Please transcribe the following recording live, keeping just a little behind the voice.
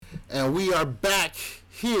and we are back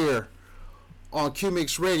here on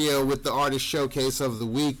QMix Radio with the artist showcase of the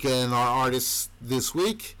week. And our artist this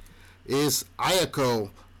week is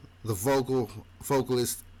Ayako, the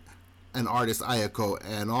vocalist and artist Ayako.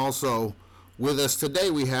 And also with us today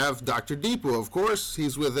we have Dr. Deepu. Of course,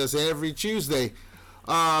 he's with us every Tuesday.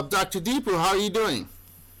 Dr. Deepu, how are you doing?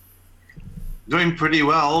 Doing pretty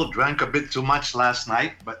well. Drank a bit too much last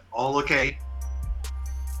night, but all okay.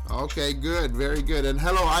 Okay, good. Very good. And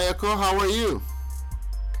hello, Ayako. How are you?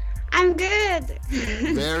 I'm good.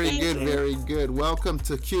 Very good, very good. Welcome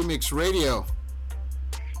to QMix Radio.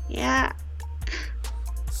 Yeah.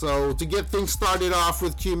 So to get things started off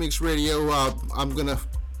with QMix Radio, I'm going to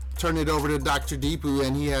turn it over to Dr. Deepu,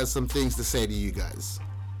 and he has some things to say to you guys.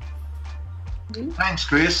 Thanks,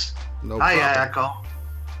 Chris. No Hi, problem. Ayako.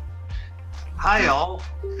 Hi, all.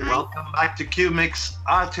 Welcome back to QMix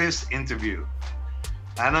Artist Interview.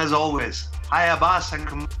 And as always, hi Abbas and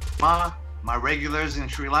Kuma, my regulars in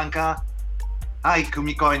Sri Lanka. Hi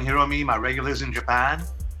Kumiko and Hiromi, my regulars in Japan.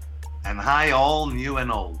 And hi all new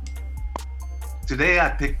and old. Today I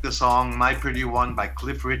picked the song My Pretty One by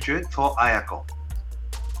Cliff Richard for Ayako.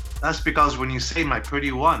 That's because when you say my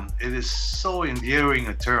pretty one, it is so endearing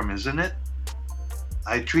a term, isn't it?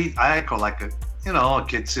 I treat Ayako like a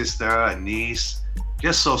kid sister, a niece,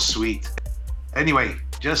 just so sweet. Anyway,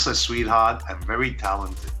 just a sweetheart and very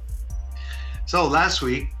talented. So last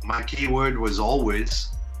week, my keyword was always.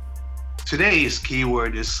 Today's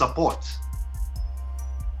keyword is support.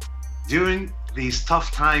 During these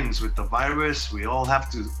tough times with the virus, we all have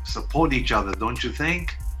to support each other, don't you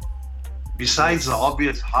think? Besides the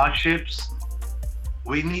obvious hardships,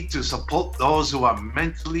 we need to support those who are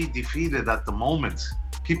mentally defeated at the moment.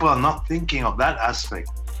 People are not thinking of that aspect.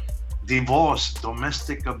 Divorce,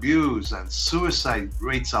 domestic abuse, and suicide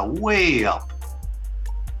rates are way up.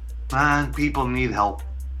 Man, people need help.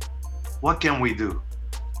 What can we do?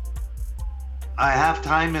 I have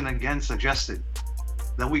time and again suggested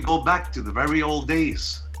that we go back to the very old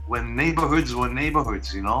days when neighborhoods were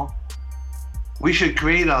neighborhoods, We should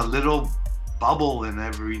create a little bubble in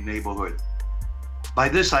every neighborhood. By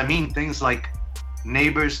this, I mean things like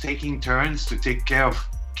neighbors taking turns to take care of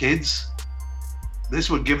kids. This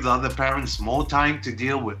would give the other parents more time to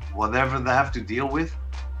deal with whatever they have to deal with.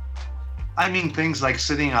 I mean things like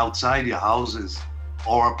sitting outside your houses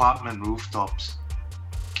or apartment rooftops,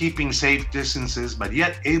 keeping safe distances but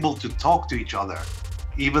yet able to talk to each other,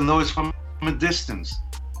 even though it's from a distance.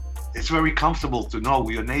 It's very comfortable to know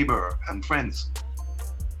your neighbor and friends.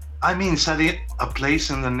 I mean setting a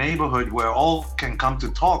place in the neighborhood where all can come to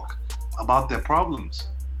talk about their problems,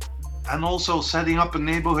 and also setting up a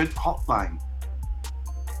neighborhood hotline.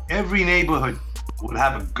 Every neighborhood would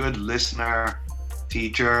have a good listener,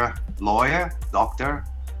 teacher, lawyer, doctor,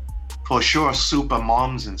 for sure super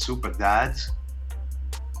moms and super dads.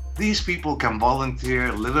 These people can volunteer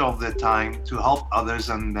a little of their time to help others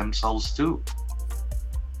and themselves too.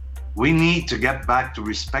 We need to get back to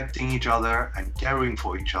respecting each other and caring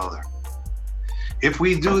for each other. If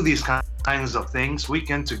we do these kinds of things, we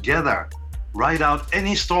can together ride out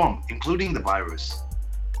any storm, including the virus.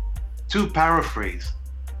 To paraphrase,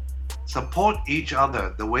 support each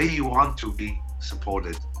other the way you want to be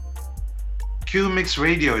supported. QMix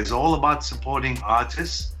Radio is all about supporting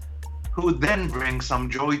artists who then bring some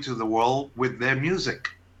joy to the world with their music.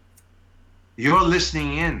 Your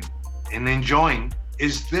listening in and enjoying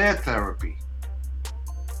is their therapy.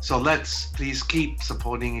 So let's please keep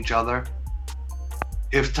supporting each other.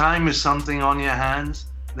 If time is something on your hands,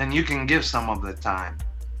 then you can give some of the time.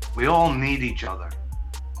 We all need each other.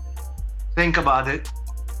 Think about it.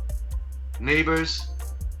 Neighbors,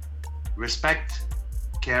 respect,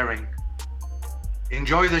 caring.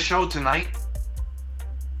 Enjoy the show tonight.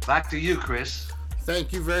 Back to you, Chris.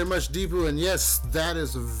 Thank you very much, Deepu. And yes, that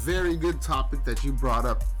is a very good topic that you brought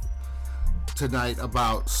up tonight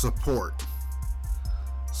about support.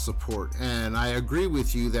 And I agree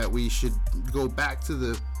with you that we should go back to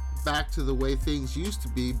the way things used to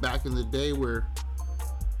be back in the day, where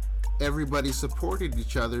everybody supported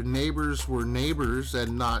each other. Neighbors were neighbors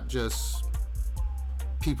and not just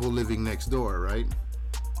people living next door, right?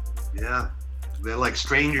 Yeah, they're like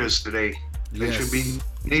strangers today. They should be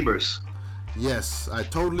neighbors. Yes, I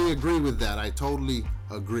totally agree with that. I totally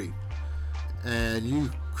agree. And you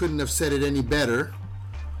couldn't have said it any better.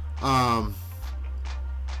 I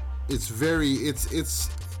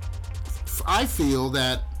feel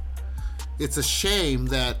that it's a shame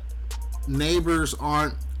that neighbors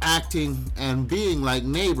aren't acting and being like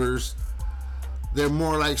neighbors. They're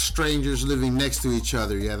more like strangers living next to each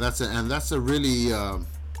other. Yeah, that's a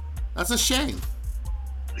shame.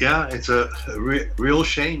 Yeah, it's a real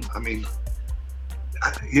shame. I mean,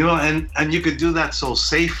 you know, and you could do that so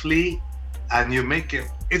safely, and you make it.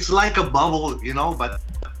 It's like a bubble, you know, but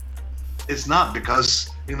it's not, because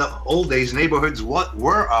in the old days, neighborhoods what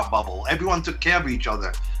were our bubble. Everyone took care of each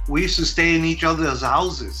other. We used to stay in each other's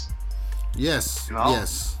houses, Yes, you know,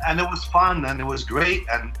 yes, and it was fun and it was great.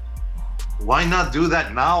 And why not do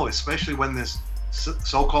that now, especially when this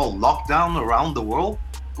so-called lockdown around the world?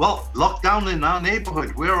 Well, lockdown in our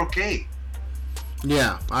neighborhood, we're okay.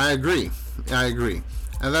 yeah. I agree. I agree.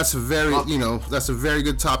 And that's a very, Well, that's a very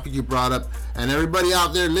good topic you brought up. And everybody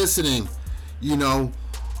out there listening, you know,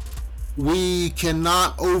 we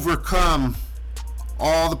cannot overcome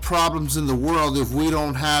all the problems in the world if we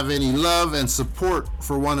don't have any love and support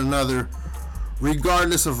for one another,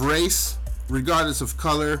 regardless of race, regardless of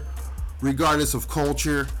color, regardless of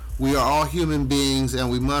culture. We are all human beings, and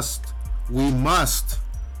we must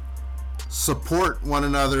support one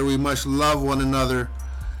another. We must love one another,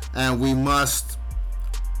 and we must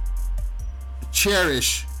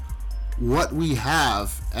cherish what we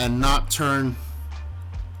have and not turn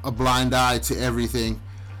a blind eye to everything,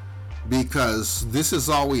 because this is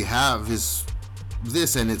all we have is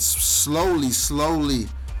this, and it's slowly,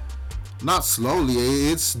 not slowly,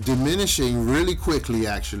 it's diminishing really quickly,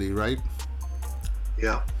 actually, right?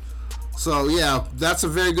 yeah. So yeah, that's a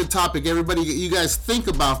very good topic. Everybody, you guys think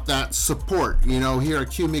about that support. Here at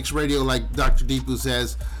QMix Radio, like Dr. Deepu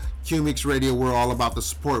says, QMix Radio, we're all about the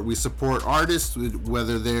support. We support artists,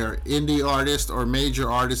 whether they're indie artists or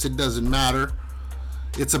major artists, it doesn't matter.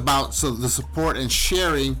 It's about the support and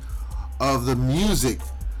sharing of the music,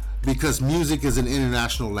 because music is an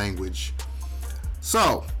international language.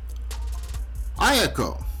 So,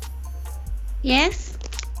 Ayako, Yes.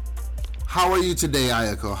 how are you today,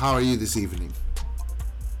 Ayako? How are you this evening?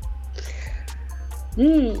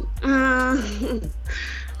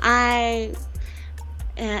 I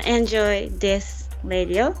enjoy this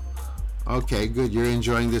radio. Okay, good. You're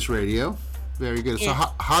enjoying this radio. Very good. So, Yes.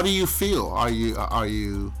 how do you feel? Are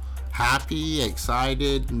you happy,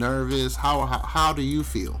 excited, nervous? How do you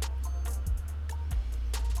feel?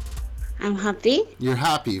 I'm happy. You're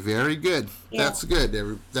happy. Very good. Yeah. That's good.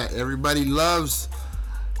 That everybody loves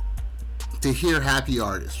to hear happy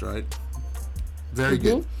artists, right? Very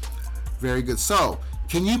good. Very good. So,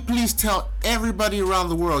 can you please tell everybody around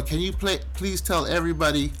the world? Can you please tell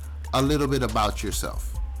everybody a little bit about yourself?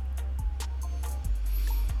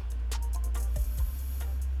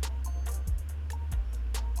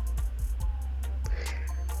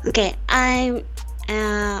 Okay, I'm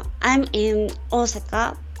in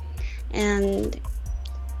Osaka, and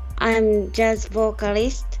I'm jazz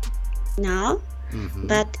vocalist now. Mm-hmm.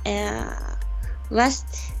 But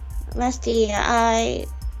last year I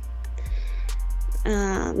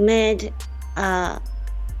made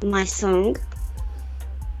my song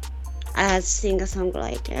as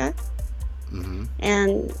singer-songwriter, Mm-hmm.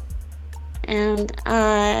 and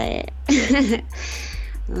I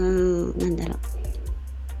なんだろう。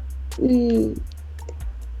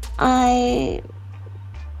I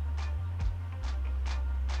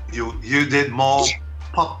You did more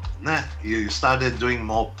pop, nah? You started doing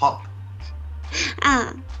more pop.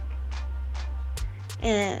 あ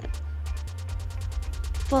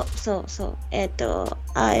そう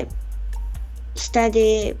I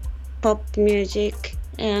study pop music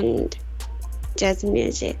and jazz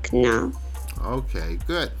music now. Okay,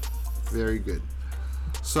 good. Very good.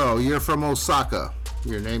 So, you're from Osaka.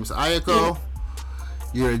 Your name's Ayako.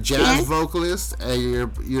 You're a jazz Yes. vocalist, and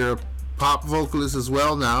you're a pop vocalist as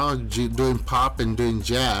well now, doing pop and doing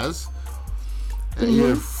jazz. And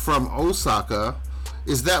you're from Osaka.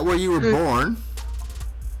 Is that where you were born?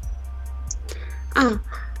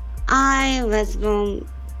 I was born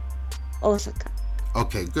Osaka.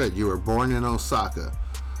 Okay, good. You were born in Osaka.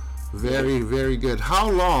 Very, very good. How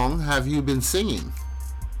long have you been singing?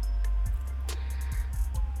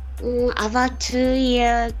 About 2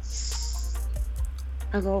 years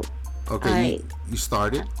ago. Okay, you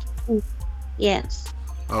started? Yes.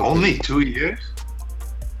 Okay. Only 2 years?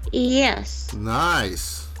 Yes.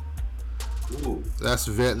 Nice. Ooh. That's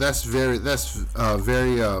a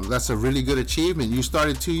really good achievement. You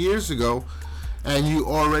started 2 years ago, and you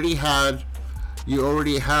already have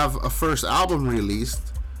a first album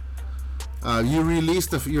released. You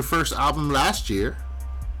released your first album last year.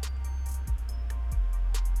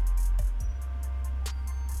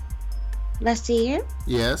 Last year?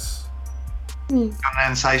 Yes. 去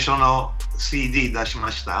年最初の CD 出し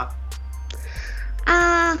ました。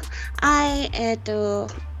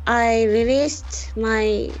I released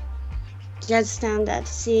my jazz standard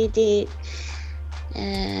CD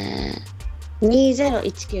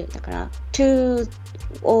 2019だから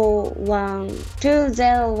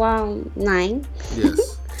2019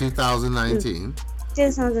 Yes, 2019.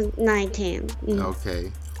 2019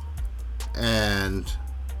 Okay. And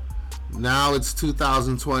now it's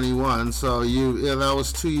 2021, so that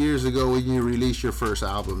was 2 years ago when you released your first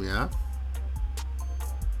album, yeah?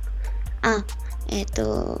 あ、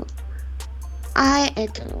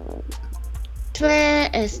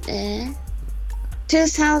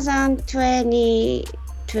2020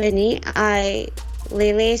 I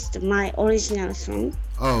released my original song.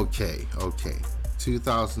 Okay.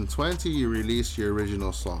 2020 you released your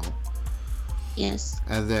original song. Yes.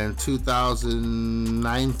 And then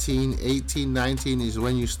 2019, 18, 19 is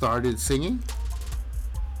when you started singing?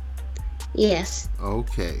 Yes.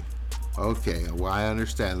 Okay. Well, I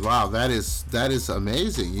understand. Wow, that is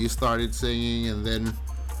amazing. You started singing and then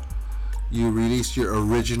you released your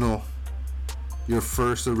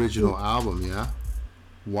first original album, yeah?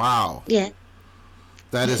 Wow. Yeah.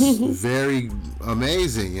 That is very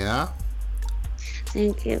amazing, yeah?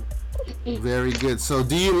 Thank you. Very good. So,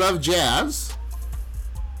 do you love jazz?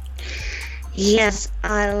 Yes,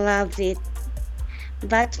 I love it.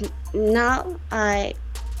 But now I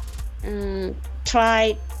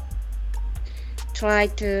try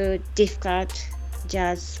to difficult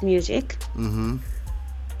jazz music.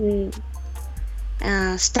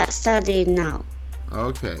 Study now.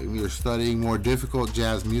 Okay, you're studying more difficult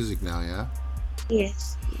jazz music now, yeah?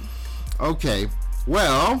 Yes. Okay,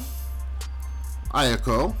 well,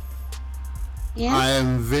 Ayako, Yeah. I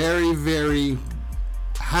am very, very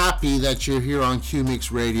happy that you're here on QMix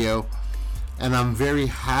Radio, and I'm very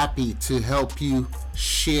happy to help you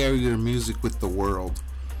share your music with the world.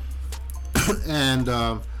 And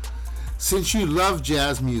since you love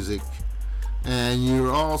jazz music and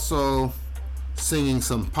you're also singing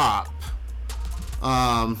some pop,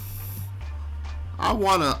 I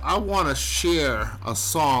wanna share a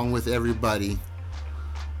song with everybody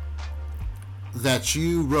that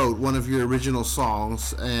you wrote, one of your original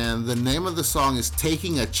songs, and the name of the song is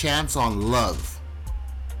Taking a Chance on Love.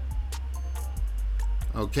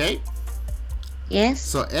 Okay? Yes.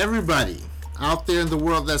 So everybody out there in the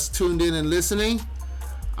world that's tuned in and listening,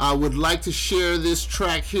 I would like to share this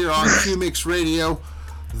track here on QMix Radio.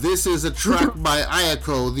 This is a track by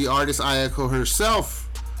Ayako, the artist Ayako herself,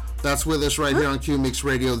 that's with us right here on QMix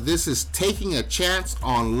Radio. This is Taking a Chance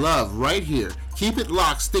on Love right here. Keep it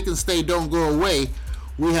locked, stick and stay, don't go away.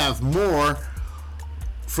 We have more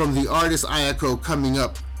from the artist Ayako coming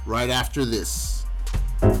up right after this.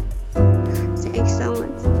 Thanks so much.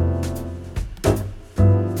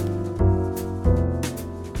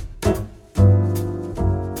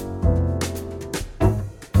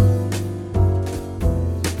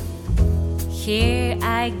 Here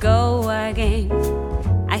I go again.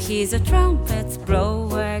 I hear the trumpets blow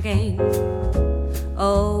again.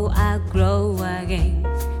 Oh, I grow again,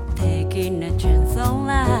 taking a chance on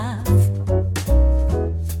love.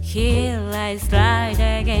 Here I slide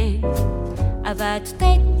again, about to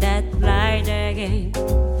take that ride again.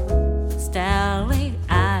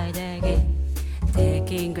 Starry-eyed again,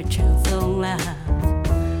 taking a chance on love.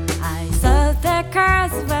 I thought the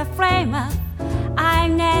cars were flame up, I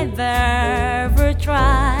never would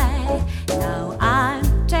try. Now I'm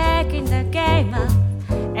taking the game up,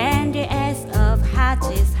 and the ace of hearts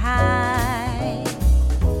is high.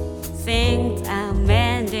 Things are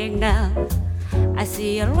mending now, I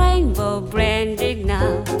see a rainbow blending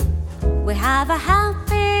now. We have a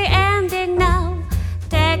happy ending now,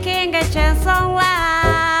 taking a chance on love.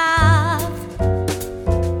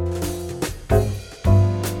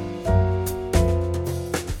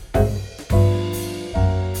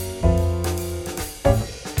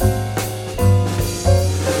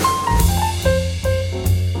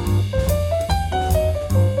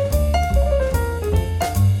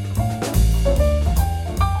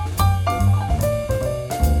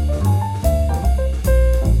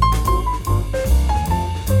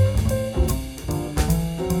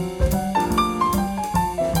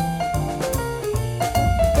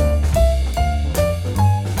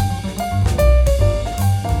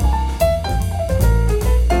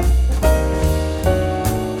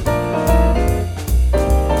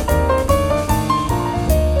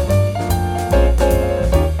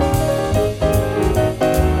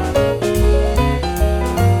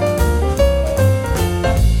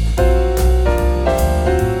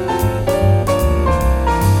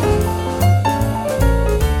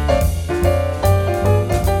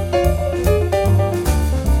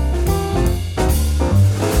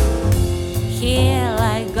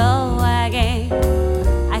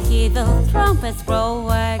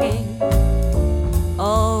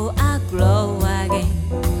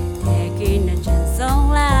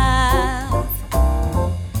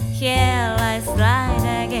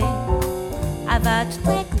 about to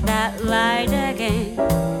take that ride again.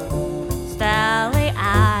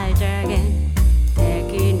 Starry-eyed again,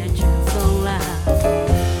 taking a chance on love.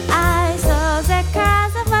 I saw the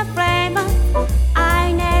colors of my flame,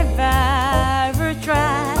 I never would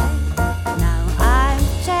try. Now I'm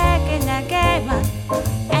taking a game,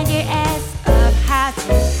 and the edge of how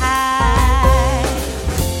to hide.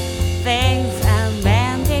 Things are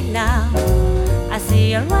mending now. I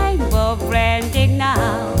see a rainbow blending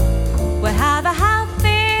now. We'll have a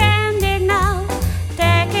happy ending now,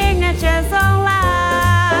 taking a chance on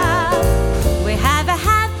love. We have a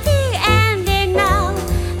happy ending now,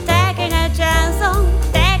 taking a chance on,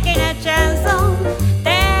 taking a chance on,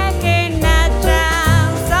 taking a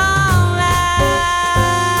chance on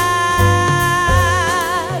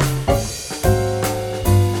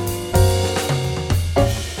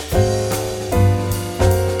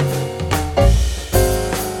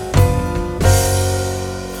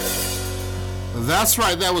That's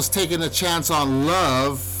right, that was Taking a Chance on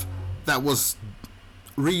Love. That was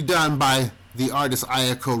redone by the artist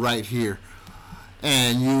Ayako right here.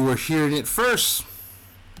 And you were hearing it first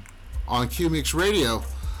on QMix Radio.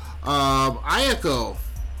 Ayako,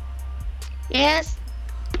 Yes.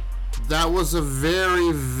 that was a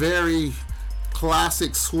very, very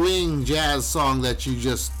classic swing jazz song that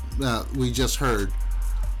we just heard.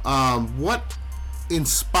 What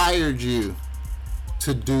inspired you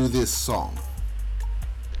to do this song?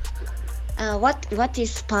 What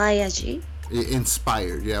inspires you?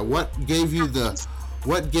 Inspired, yeah. What gave you the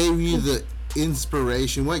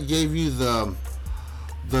inspiration? What gave you the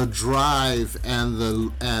drive and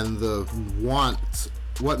the want?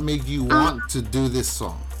 What made you want to do this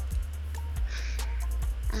song?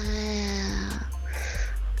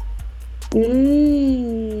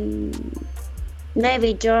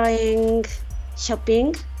 Maybe during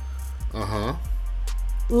shopping. Uh-huh.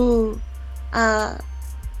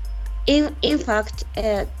 In fact,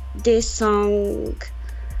 this song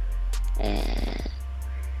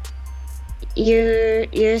you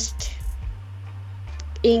used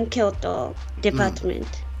in Kyoto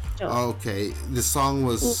department. store. Okay, the song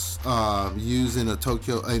was used in a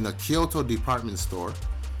Kyoto department store.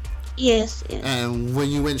 Yes, yes. And when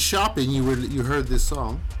you went shopping, you heard this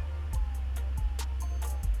song.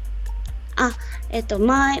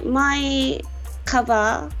 My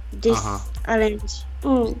cover this arrange.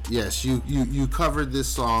 Yes, you covered this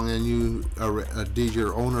song and you did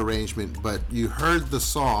your own arrangement, but you heard the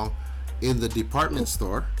song in the department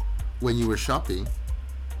store when you were shopping.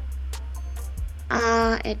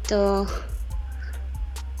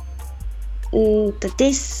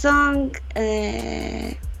 This song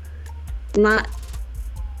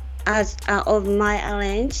of my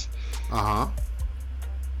arrange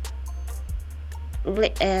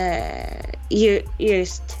you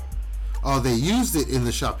used. Oh, they used it in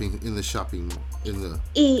the shopping.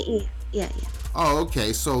 Yeah. Oh,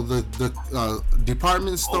 okay. So the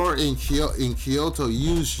department store in Kyoto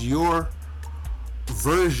used your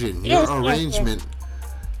version, your arrangement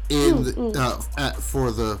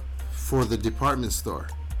for the department store.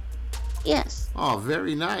 Yes. Oh,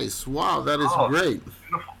 very nice. Wow, that is great.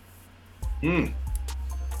 Beautiful.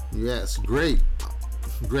 Yes, great.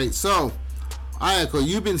 So, Ayako,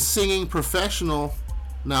 you've been singing professional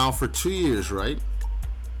now for 2 years, right?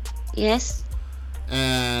 Yes.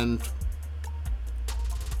 And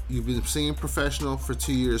you've been singing professional for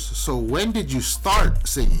 2 years. So when did you start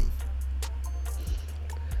singing?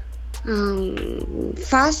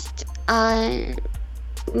 First, I'm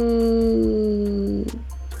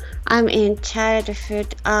in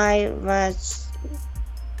childhood. I was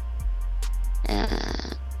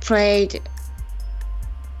played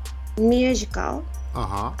musical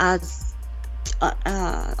as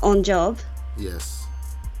on job. Yes.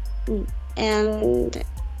 And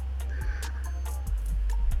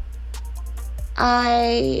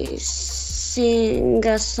I sing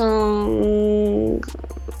a song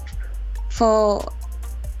for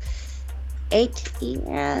 8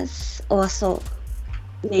 years or so,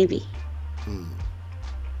 maybe.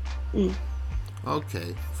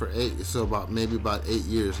 Okay, for 8, so about 8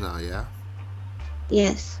 years now, yeah?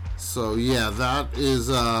 Yes. So yeah, that is,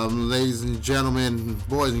 ladies and gentlemen,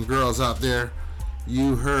 boys and girls out there,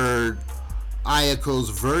 you heard Ayako's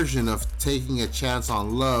version of Taking a Chance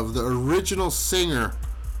on Love. The original singer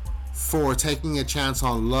for Taking a Chance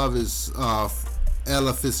on Love is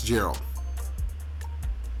Ella Fitzgerald.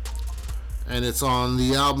 And it's on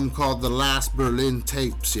the album called The Last Berlin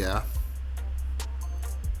Tapes, yeah?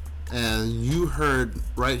 And you heard,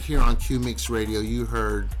 right here on QMix Radio, you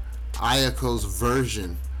heard Ayako's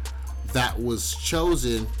version that was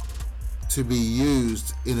chosen to be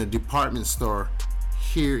used in a department store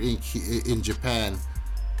here in Japan,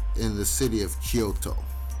 in the city of Kyoto.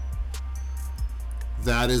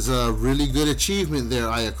 That is a really good achievement there,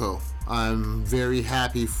 Ayako. I'm very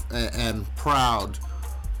happy and proud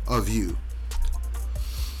of you.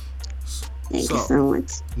 Thank you so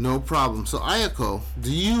much. No problem. So Ayako,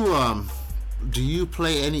 do you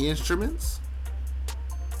play any instruments?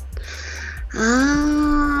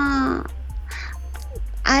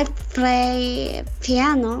 I play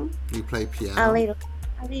piano. You play piano? A little.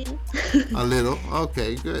 A little?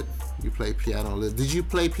 Okay, good. You play piano a little. Did you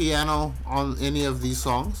play piano on any of these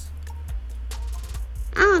songs?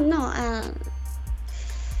 Oh no.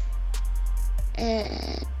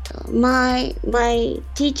 My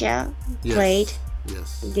teacher played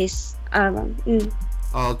Yes. this album.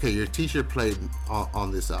 Oh, okay, your teacher played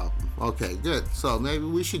on this album. Okay, good. So maybe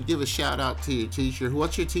we should give a shout out to your teacher.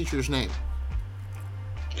 What's your teacher's name?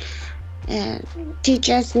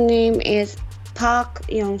 Teacher's name is Park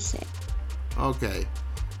Yonsei. Okay.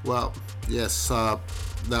 Well, yes,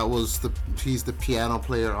 he's the piano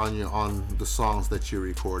player on the songs that you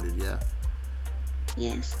recorded, yeah?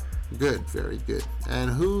 Yes. Good, very good.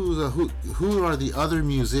 And who are the other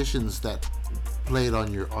musicians that played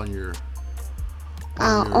on your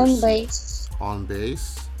On bass. On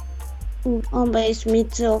bass? On bass,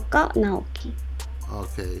 Mitsuoka Naoki.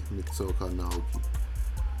 Okay, Mitsuoka Naoki.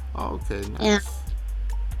 Okay, nice. Yeah.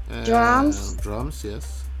 And Drums? Drums,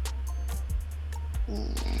 yes.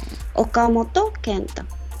 Okamoto Kenta.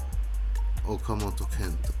 Okamoto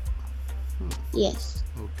Kenta. Yes.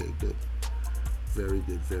 Okay, good. Very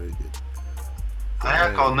good, very good.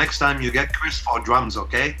 Ayako, next time you get Chris for drums,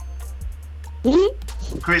 okay?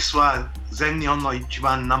 Chris は全日本の一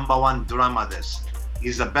番 No.1 drummer です。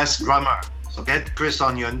He's the best drummer. So get Chris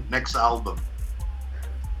on your next album.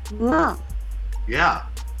 Wow. Yeah.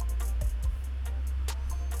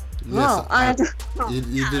 Wow. I don't know.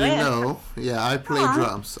 You didn't know? Yeah, I play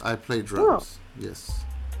drums. I play drums. Yes.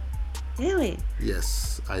 Really?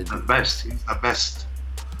 Yes, I The do. best. He's the best.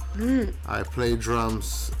 I play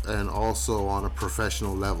drums and also on a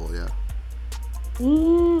professional level, yeah.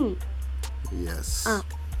 Yes.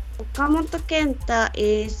 Okamoto Kenta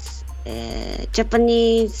is a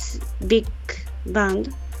Japanese big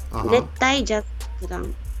band. Rettai Jazz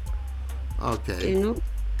Band. Do Okay. you know?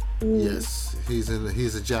 Yes, he's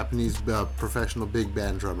a Japanese professional big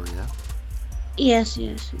band drummer, yeah. Yes.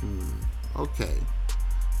 Okay,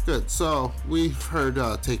 good. So we've heard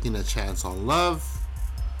 "Taking a Chance on Love."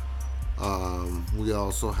 We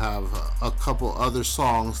also have a couple other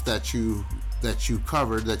songs that you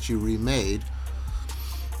covered, that you remade.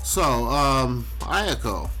 So,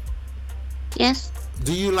 Ayako, Yes.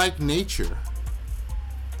 do you like nature?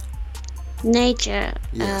 Nature.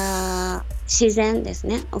 Yes. 自然です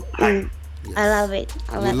ね。Yes. I love it.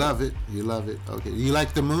 You love it. You love it. Okay. You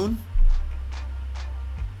like the moon?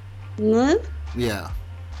 Move? Yeah.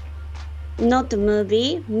 Not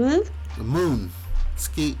movie. Move? The moon.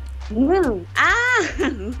 Ski. Moon.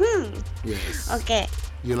 Moon. Yes. Okay.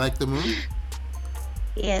 You like the moon?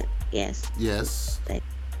 Yes. Yes. Right.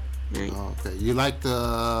 Okay. You like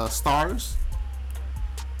the stars?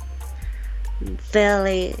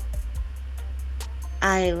 Very.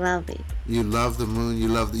 I love it. You love the moon. You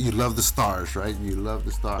love the stars, right? You love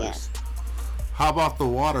the stars. Yes. How about the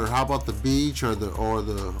water? How about the beach or the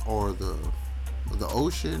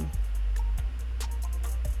ocean?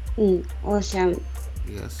 Ocean.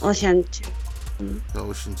 Yes. Ocean too. The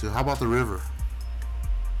ocean too. How about the river?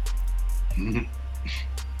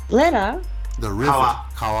 River? The river.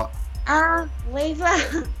 Kawa. Kawa.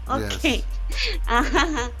 River. Okay.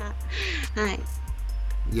 Hi.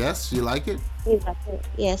 Yes, you like it? River.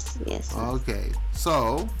 Yes. Okay.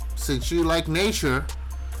 So, since you like nature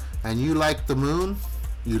and you like the moon,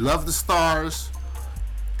 you love the stars,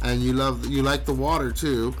 and you like the water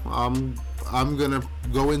too, I'm gonna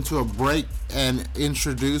go into a break and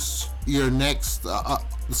introduce your next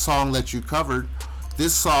song that you covered.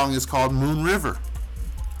 This song is called Moon River,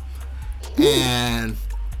 and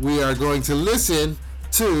we are going to listen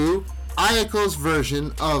to Ayako's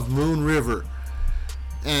version of Moon River.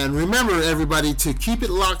 And remember, everybody, to keep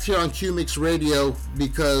it locked here on QMix Radio,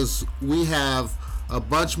 because we have a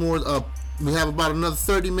bunch more. We have about another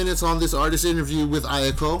 30 minutes on this artist interview with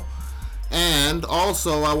Ayako. And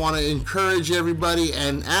also, I want to encourage everybody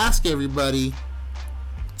and ask everybody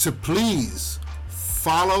to please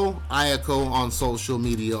follow Ayako on social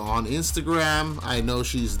media. On Instagram, I know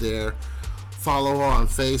she's there. Follow her on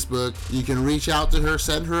Facebook. You can reach out to her,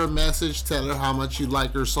 send her a message, tell her how much you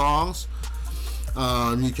like her songs.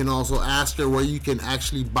 You can also ask her where you can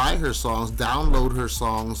actually buy her songs, download her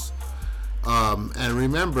songs, And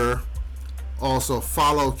remember, also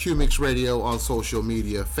follow QMix Radio on social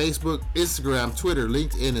media: Facebook, Instagram, Twitter,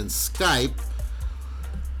 LinkedIn, and Skype.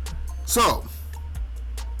 So,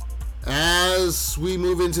 as we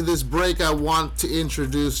move into this break, I want to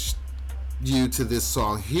introduce you to this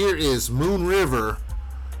song. Here is Moon River,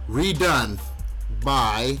 redone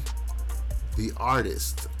by the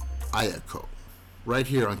artist Ayako, right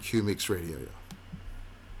here on QMix Radio.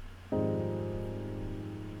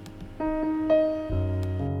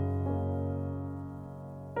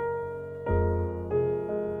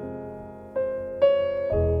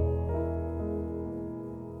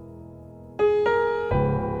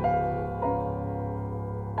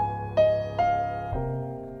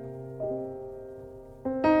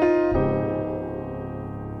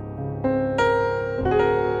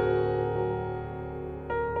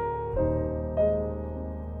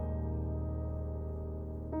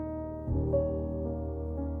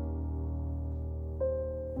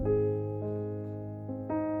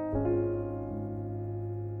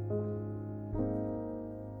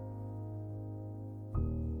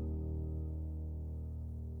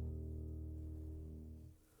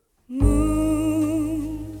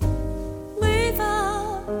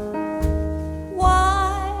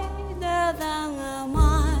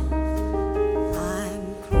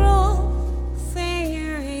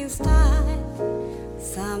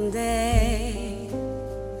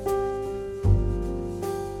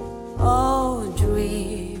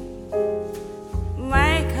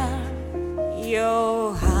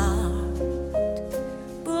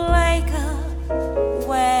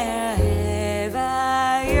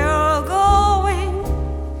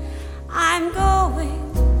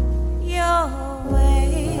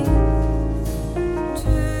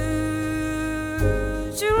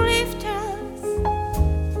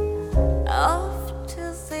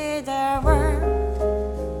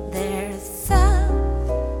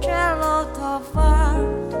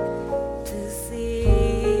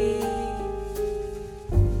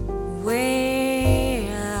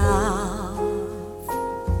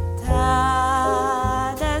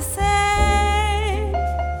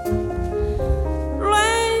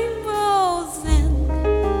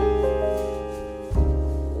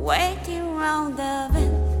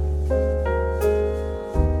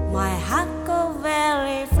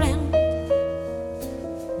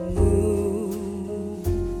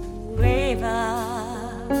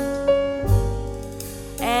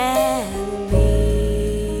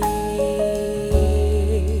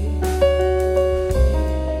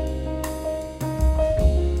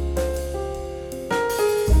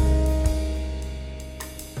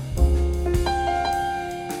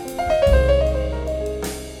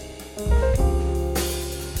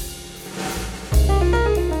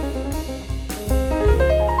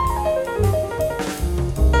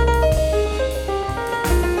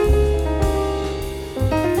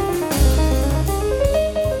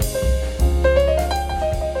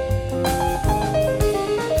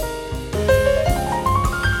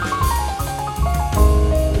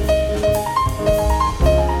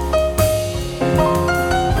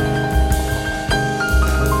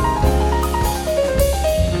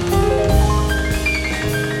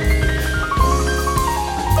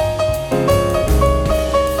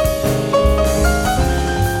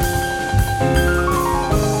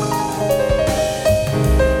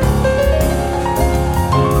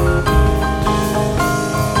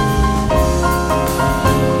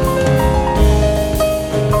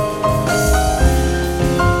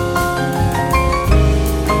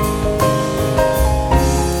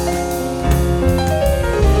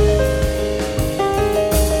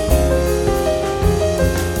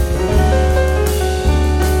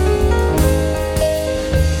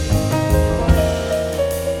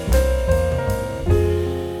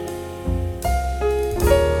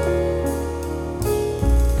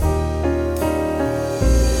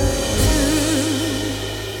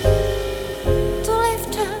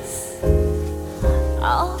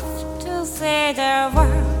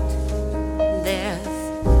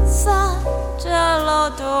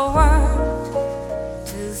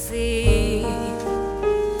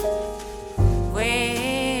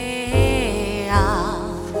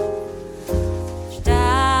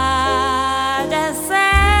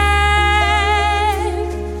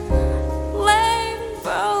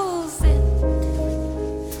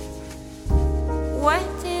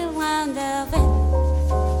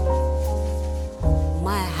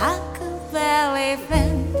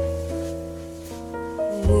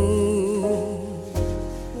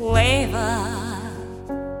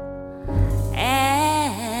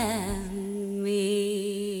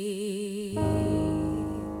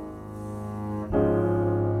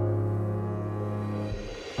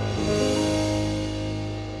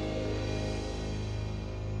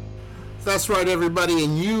 That's right, everybody,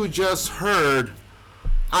 and you just heard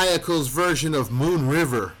Ayako's version of Moon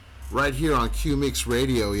River right here on Q-Mix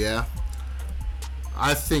Radio, yeah?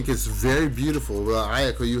 I think it's very beautiful.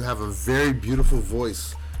 Ayako, you have a very beautiful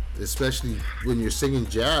voice, especially when you're singing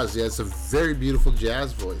jazz. Yeah, it's a very beautiful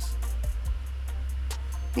jazz voice.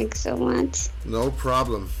 Thanks so much. No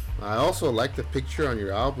problem. I also like the picture on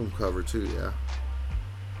your album cover, too, yeah?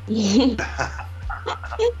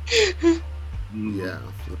 Yeah,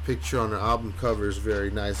 the picture on the album cover is very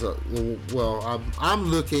nice. Well, I'm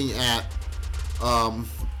looking at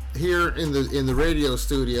here in the radio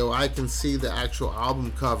studio. I can see the actual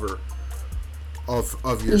album cover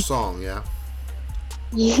of your song. Yeah.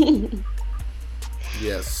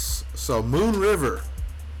 Yes. So Moon River.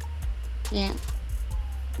 Yeah.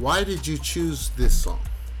 Why did you choose this song?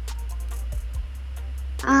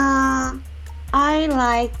 I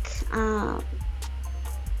like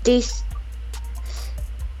this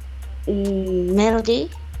melody.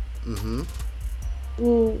 Mm-hmm.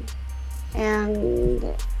 And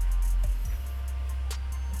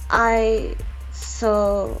I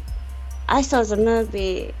saw the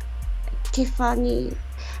movie Tiffany.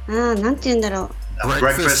 なんて言うんだろう。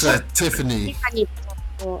Breakfast at Tiffany.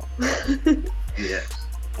 Yes.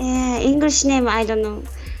 English name I don't know.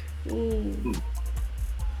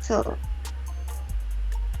 そう。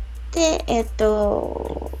で、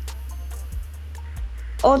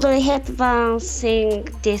Audrey Hepburn sing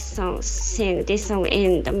this song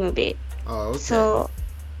in the movie. Oh, okay. So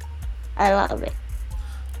I love it.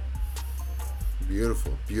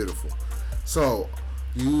 Beautiful, beautiful. So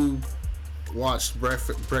you watched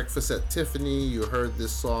Breakfast at Tiffany. You heard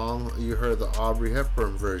this song. You heard the Audrey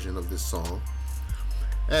Hepburn version of this song.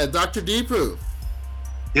 Dr. Deepu.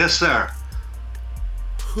 Yes, sir.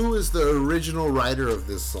 Who is the original writer of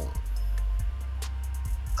this song?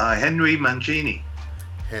 Henry Mancini.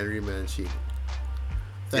 Henry Mancini.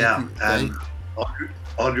 And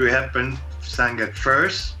Audrey Hepburn sang it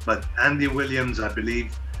first, but Andy Williams, I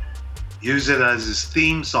believe, used it as his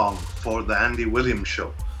theme song for the Andy Williams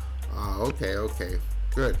show. Okay,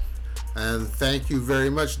 good. And thank you very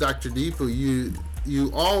much, Dr. Deepu.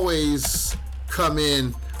 You always come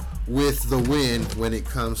in with the win when it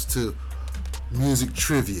comes to music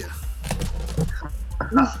trivia.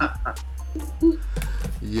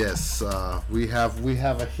 Yes, we have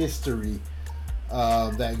a history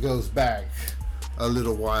that goes back a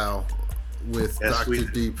little while with Dr.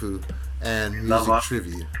 Deepu and music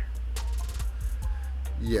trivia.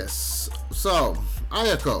 Yes. So,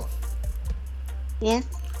 Ayako. Yes.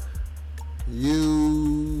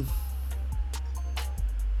 You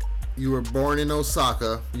were born in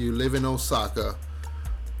Osaka. You live in Osaka.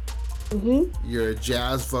 Mm-hmm. You're a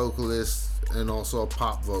jazz vocalist and also a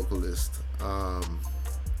pop vocalist.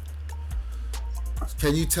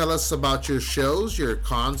 Can you tell us about your shows, your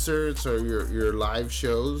concerts, or your live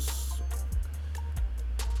shows?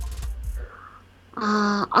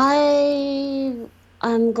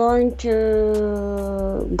 I'm going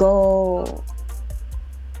to go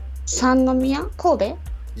Sannomiya, Kobe.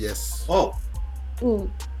 Yes. Oh.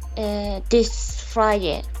 This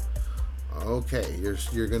Friday. Okay,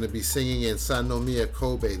 you're going to be singing in Sannomiya,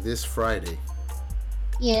 Kobe this Friday.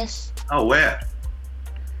 Yes. Oh, where?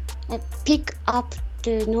 Pick up,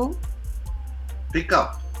 do you know? Pick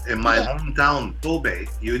up in my hometown, Kobe.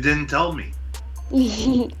 You didn't tell me.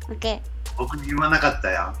 Okay. 僕に言わなかった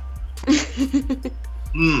やん。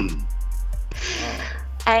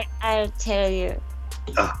I'll tell you.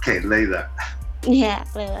 Okay, later. Yeah,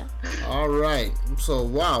 later. All right. So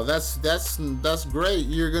wow, that's great.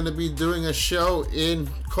 You're going to be doing a show in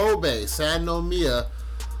Kobe, Sannomiya,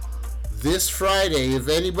 this Friday. If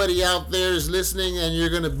anybody out there is listening and you're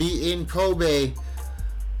going to be in Kobe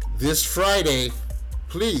this Friday,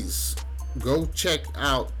 please go check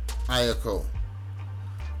out Ayako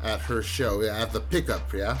at her show, at the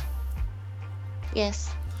Pickup, yeah?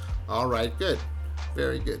 Yes. All right, good.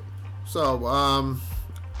 Very good. So,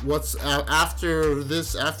 what's after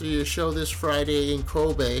your show this Friday in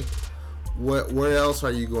Kobe, where else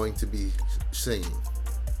are you going to be singing?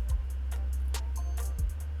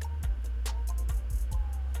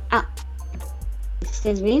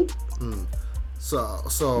 Excuse me? So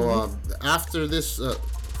after this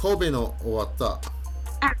Kobe no owatta.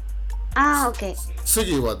 Okay.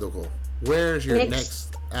 次はどこ? Where's your Next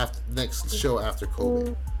show after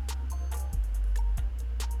Kobe?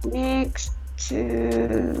 Next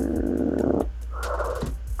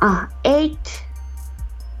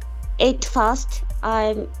 8 first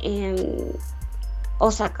I'm in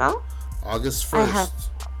Osaka. August 1st.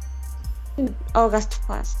 August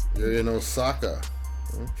 1st. You're in Osaka.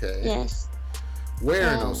 Okay. Yes.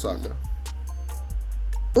 Where in Osaka?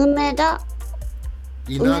 Umeda, Inaga.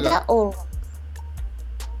 Umeda or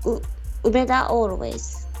Umeda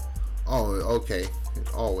always. Oh, okay.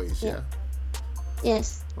 Always, yeah.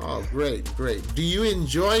 Yes. Oh, great, great. Do you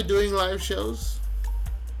enjoy doing live shows?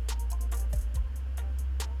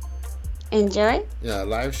 Enjoy? Yeah,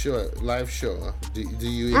 live show, live show. Do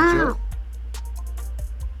you enjoy?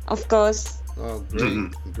 Of course. Oh,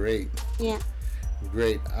 great, great, Yeah.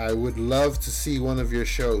 great. I would love to see one of your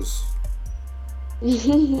shows.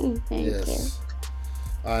 Thank Yes.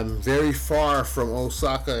 I'm very far from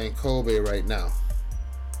Osaka and Kobe right now.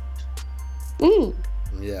 you.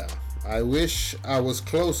 Yeah. I wish I was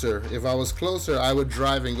closer. If I was closer, I would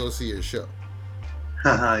drive and go see your show.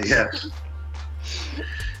 Yes.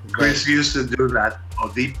 Chris used to do that for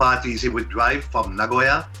deep parties. He would drive from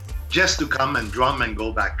Nagoya just to come and drum and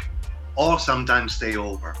go back, or sometimes stay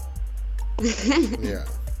over. Yeah.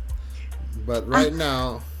 But right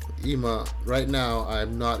now, Ima, right now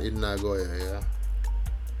I'm not in Nagoya, yeah.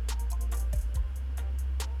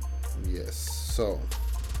 Yes. So,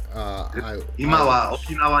 Ima wa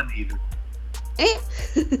Okinawa ni iru. Eh?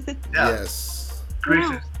 Yeah. yes. Chris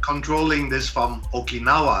is controlling this from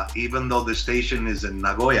Okinawa, even though the station is in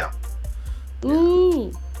Nagoya.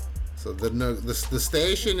 Mm. So the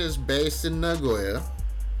station is based in Nagoya.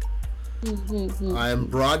 I am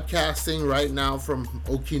broadcasting right now from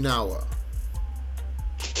Okinawa.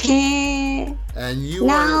 And you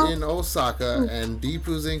Now- are in Osaka and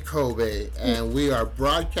Deepu's in Kobe, and we are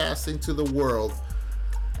broadcasting to the world.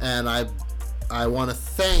 And I want to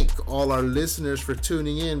thank all our listeners for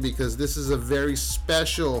tuning in, because this is a very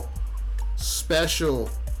special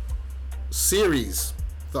series.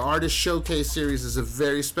 The Artist Showcase series is a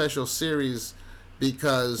very special series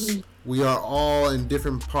because we are all in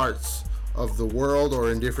different parts of the world or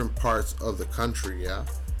in different parts of the country, yeah?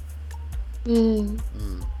 And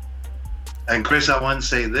Chris, I want to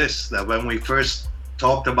say this, that when we first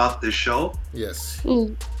talked about this show, Yes.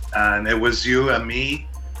 and it was you and me,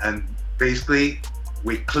 and basically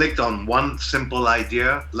we clicked on one simple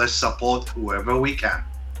idea: let's support whoever we can.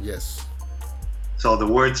 Yes. So the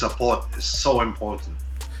word support is so important.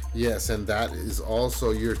 Yes, and that is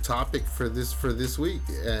also your topic for this week,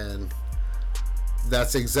 and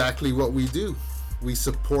that's exactly what we do. We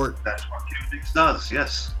support. That's what Q-Mix does.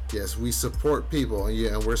 Yes. Yes, we support people.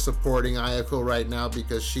 Yeah, and we're supporting Ayako right now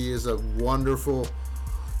because she is a wonderful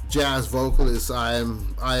jazz vocalist. I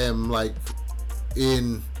am like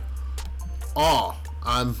in awe.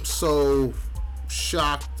 I'm so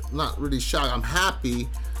shocked. Not really shocked. I'm happy.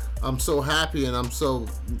 I'm so happy, and I'm so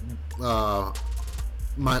I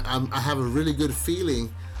have a really good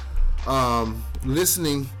feeling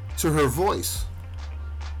listening to her voice.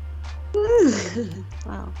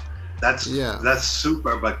 Wow. That's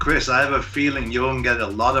super. But Chris, I have a feeling you'll get a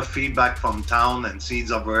lot of feedback from Town and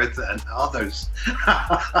Seeds of Earth and others.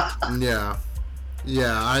 Yeah,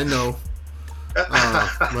 I know.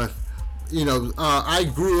 But you know, I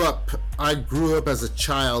grew up as a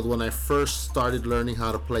child when I first started learning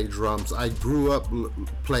how to play drums. I grew up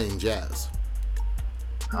playing jazz.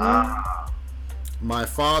 My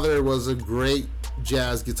father was a great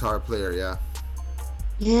jazz guitar player. Yeah.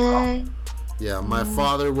 Yeah, my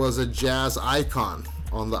father was a jazz icon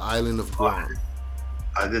on the island of Guam.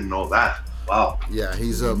 I didn't know that. Wow. Yeah,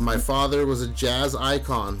 my father was a jazz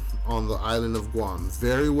icon on the island of Guam,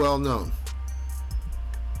 very well known.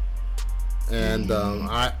 And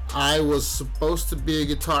I was supposed to be a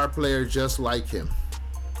guitar player just like him,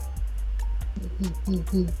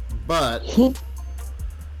 but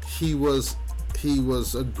he was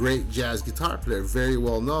a great jazz guitar player, very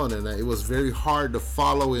well known, and it was very hard to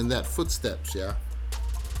follow in that footsteps.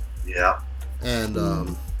 Yeah.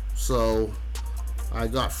 And so I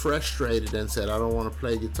got frustrated and said I don't want to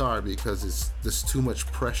play guitar because there's too much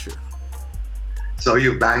pressure. So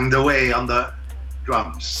you banged away on the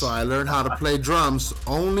drums. So I learned how to play drums,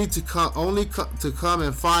 only to come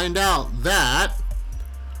and find out that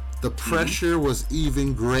the pressure was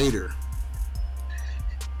even greater.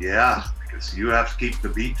 Yeah, because you have to keep the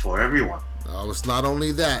beat for everyone. It's not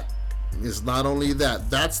only that.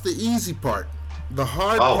 That's the easy part. The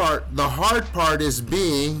hard part is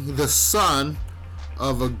being the son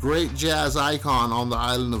of a great jazz icon on the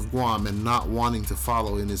island of Guam and not wanting to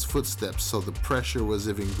follow in his footsteps. So the pressure was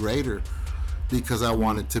even greater because I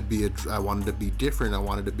wanted to be different. I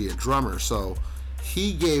wanted to be a drummer. So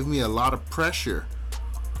he gave me a lot of pressure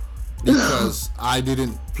because I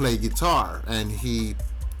didn't play guitar, and he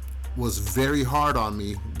was very hard on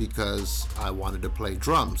me because I wanted to play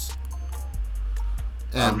drums.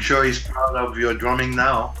 And I'm sure he's proud of your drumming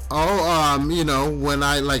now. you know, when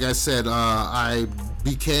I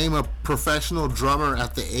became a professional drummer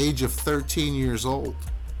at the age of 13 years old.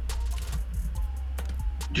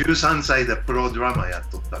 13歳でプロドラマーやっ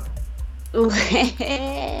とったの。う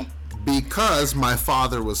へー。 Because my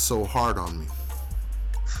father was so hard on me.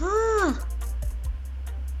 はあ。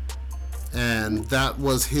 And that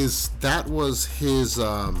was his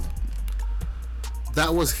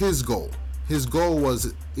goal. His goal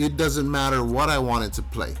was, it doesn't matter what I wanted to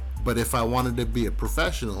play, but if I wanted to be a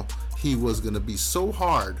professional, he was going to be so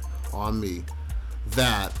hard on me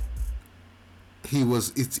that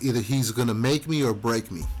it's either he's going to make me or break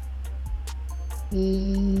me.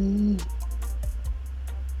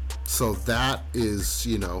 So that is,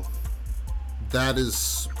 that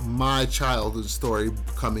is my childhood story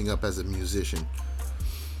coming up as a musician.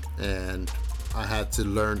 And I had to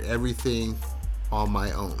learn everything on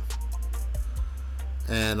my own.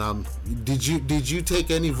 And did you take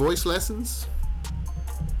any voice lessons?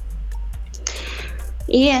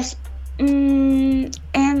 Yes. And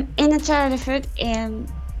in the childhood,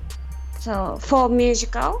 so for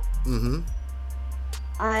musical,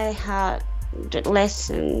 I had the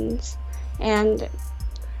lessons, and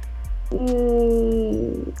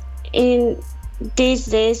in these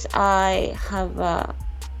days I have a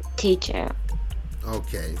teacher.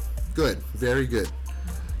 Okay, good, very good.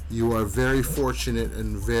 You are very fortunate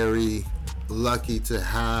and very lucky to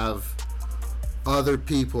have other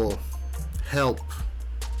people help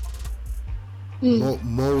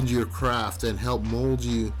mold your craft and help mold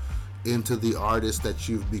you into the artist that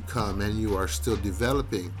you've become and you are still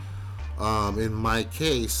developing. In my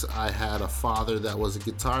case, I had a father that was a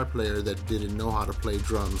guitar player that didn't know how to play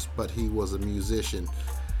drums, but he was a musician,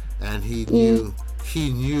 and he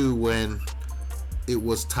knew when it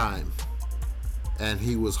was time, and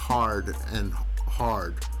he was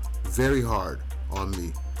very hard on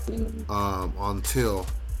me until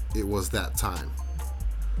it was that time.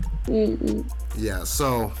 Yeah,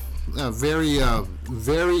 so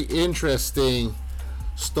very interesting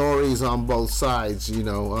stories on both sides,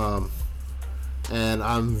 and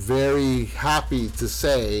I'm very happy to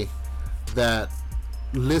say that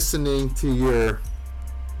listening to your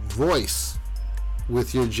voice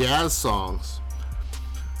with your jazz songs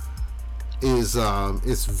is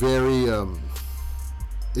it's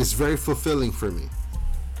very fulfilling for me.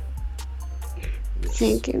 Yes.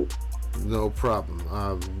 Thank you. No problem.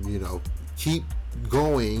 Keep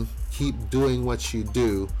going, keep doing what you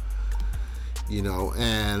do,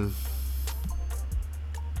 and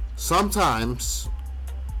sometimes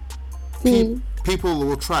people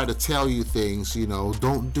will try to tell you things,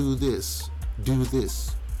 don't do this, do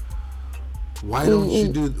this. Why don't you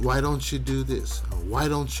do this? Why don't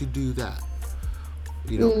you do that?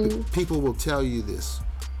 People will tell you this.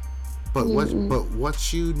 But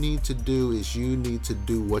what you need to do is you need to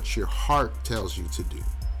do what your heart tells you to do.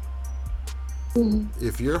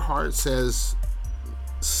 If your heart says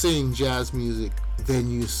sing jazz music, then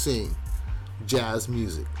you sing jazz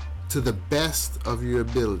music to the best of your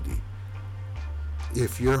ability.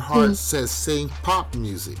 If your heart says sing pop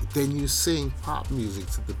music, then you sing pop music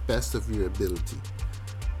to the best of your ability.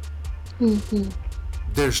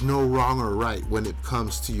 There's no wrong or right when it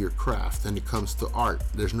comes to your craft and it comes to art.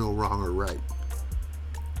 There's no wrong or right.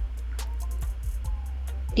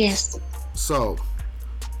 Yes. So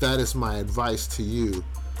that is my advice to you,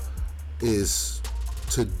 is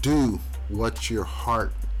to do what your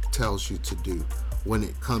heart tells you to do when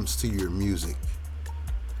it comes to your music.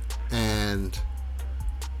 And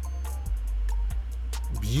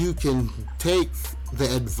you can take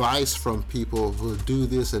the advice from people who do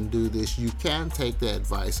this and do this. You can take the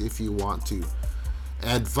advice if you want to.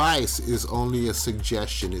 Advice is only a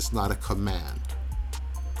suggestion, it's not a command.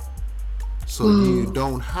 So you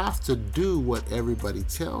don't have to do what everybody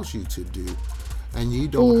tells you to do, and you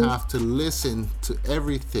don't have to listen to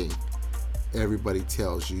everything everybody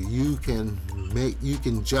tells you. You can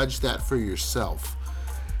judge that for yourself,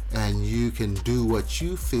 and you can do what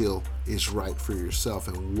you feel is right for yourself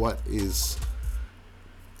and what is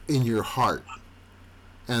in your heart.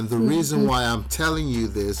 And the reason why I'm telling you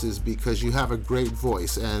this is because you have a great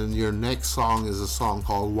voice, and your next song is a song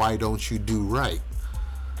called Why Don't You Do Right?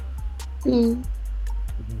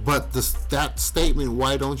 But that statement,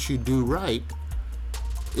 why don't you do right,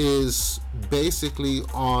 is basically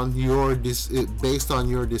based on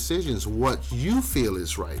your decisions, what you feel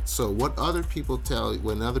is right. So what other people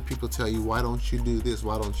when other people tell you, why don't you do this,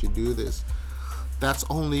 why don't you do this, that's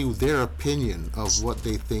only their opinion of what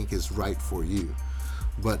they think is right for you.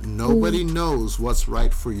 But nobody knows what's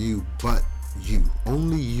right for you but you.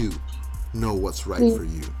 Only you know what's right for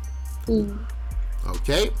you.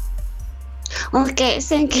 Okay? Okay,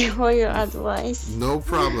 thank you for your advice. No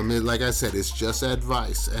problem. Like I said, it's just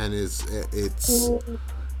advice, and it's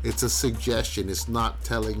a suggestion. It's not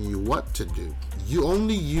telling you what to do. You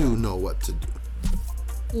know what to do.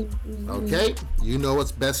 Okay, you know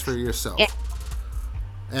what's best for yourself. Yeah.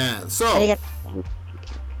 And so, ありがとう。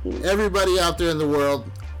 everybody out there in the world,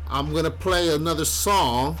 I'm gonna play another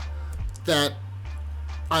song that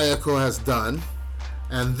Ayako has done,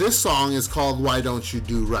 and this song is called "Why Don't You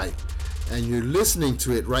Do Right," and you're listening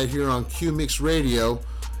to it right here on QMix Radio.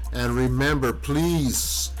 And remember,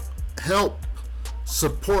 please help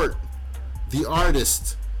support the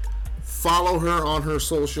artist. Follow her on her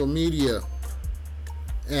social media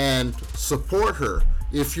and support her.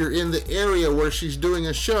 If you're in the area where she's doing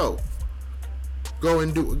a show, go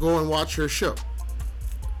and watch her show.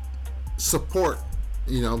 Support.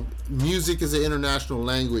 You know, music is an international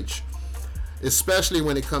language, especially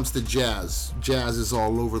when it comes to jazz. Jazz is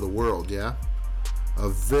all over the world, yeah? A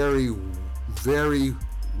very, very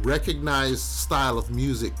recognized style of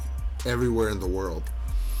music everywhere in the world.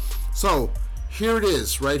 So, here it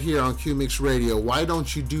is, right here on QMix Radio. Why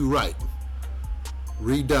Don't You Do Right?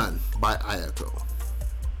 Redone by Ayako.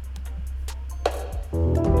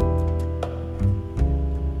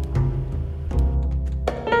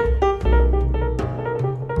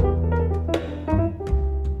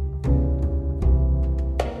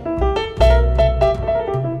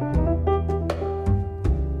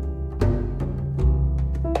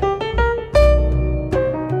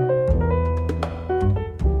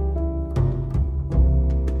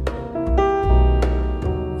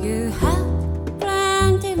 You have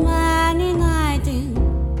plenty money, night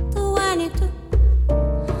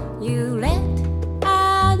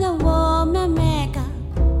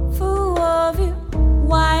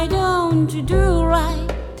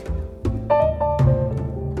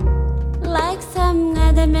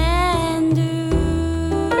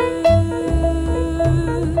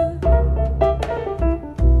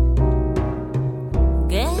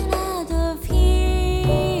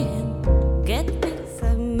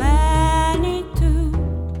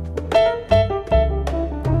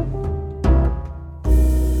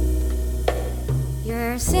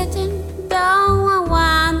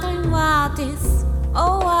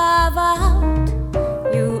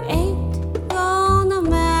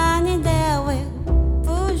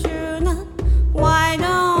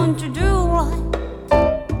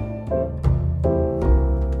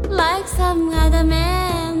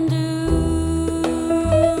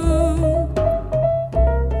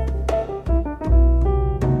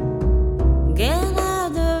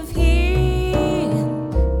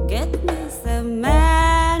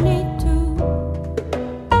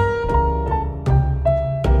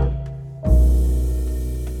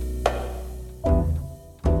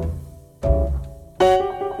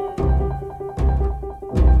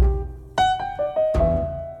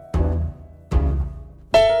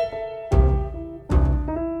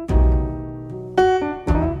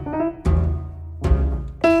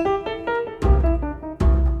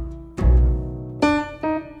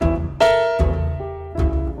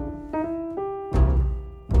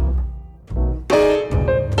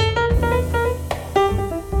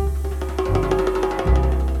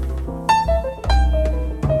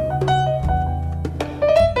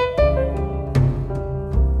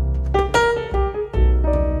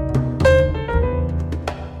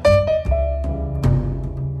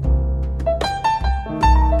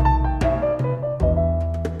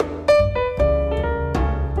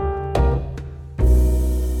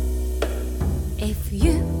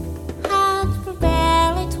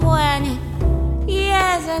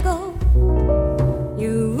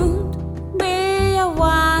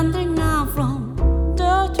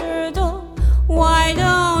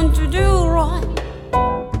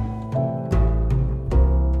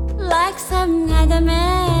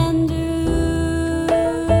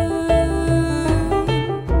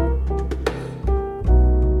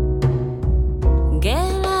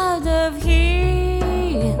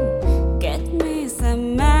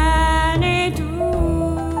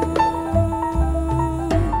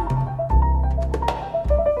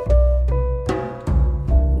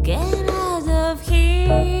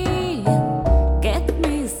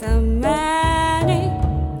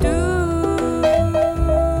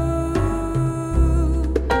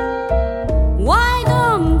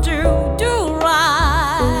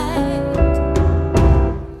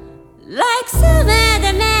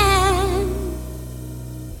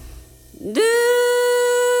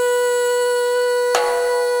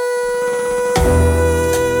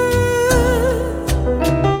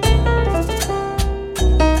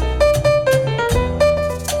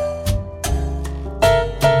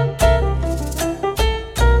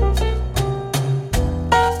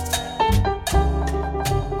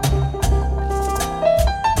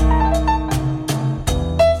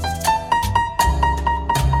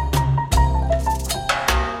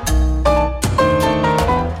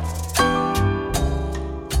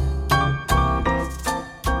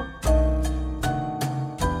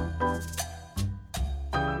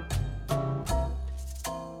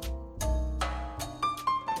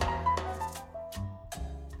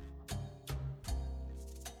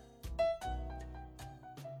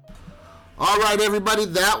All right, everybody,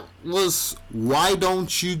 that was Why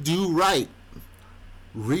Don't You Do Right,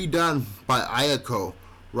 redone by Ayako,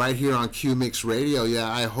 right here on Q Mix Radio. Yeah,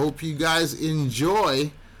 I hope you guys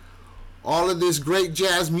enjoy all of this great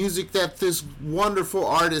jazz music that this wonderful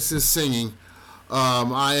artist is singing.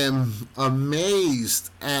 I am amazed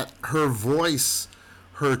at her voice,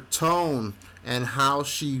 her tone, and how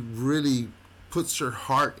she really puts her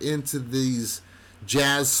heart into these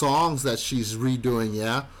jazz songs that she's redoing.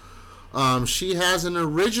 Yeah. She has an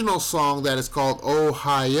original song that is called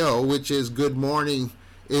Ohio, which is good morning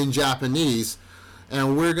in Japanese,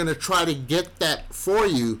 and we're going to try to get that for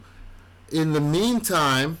you. In the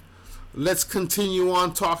meantime, let's continue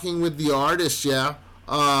on talking with the artist. Yeah.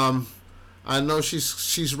 I know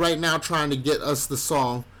she's right now trying to get us the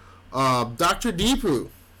song. Dr. Deepu.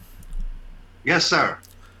 Yes, sir.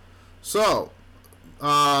 So,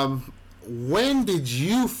 when did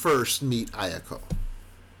you first meet Ayako?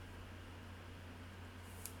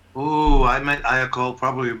 Ooh, I met Ayako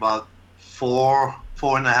probably about four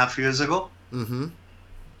and a half years ago. Mm-hmm.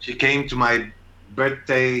 She came to my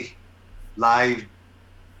birthday live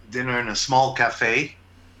dinner in a small cafe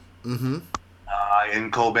Mm-hmm.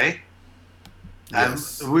 in Kobe.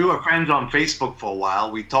 Yes. And we were friends on Facebook for a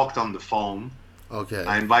while. We talked on the phone. Okay.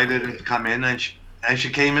 I invited her to come in, and she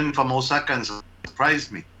came in from Osaka and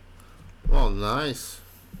surprised me. Oh, nice.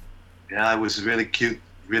 Yeah, it was really cute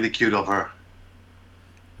of her.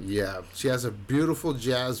 Yeah, she has a beautiful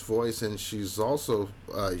jazz voice, and she's also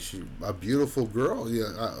a beautiful girl.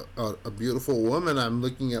 Yeah, a beautiful woman. I'm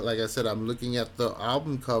looking at, like I said, I'm looking at the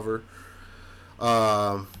album cover,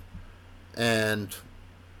 and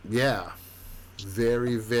yeah,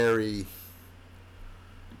 very, very.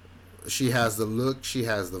 She has the look. She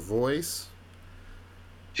has the voice.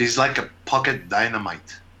 She's like a pocket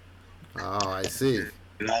dynamite. Oh, I see.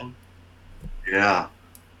 You know? Yeah.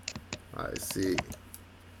 I see.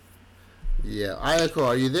 Yeah, Ayako,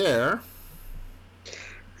 are you there?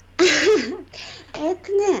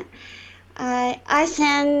 I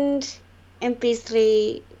send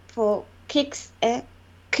MP3 for Kimix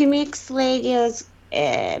Radio's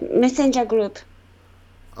messenger group.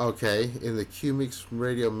 Okay, in the QMix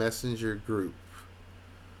Radio Messenger group.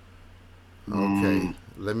 Okay,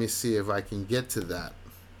 let me see if I can get to that.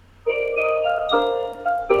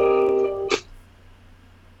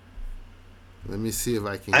 Let me see if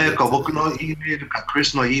I can get to 僕 that. の E メールか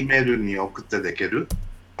Chris の E メールに送ってできる?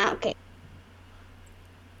 Okay.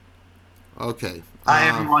 Okay. Hi,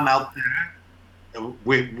 everyone out there.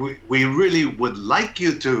 We really would like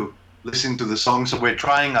you to listen to the song, so we're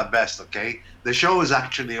trying our best, okay? The show is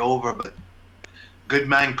actually over, but good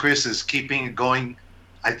man Chris is keeping it going.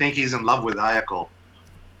 I think he's in love with Ayako.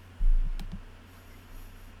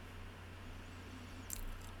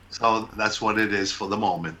 So that's what it is for the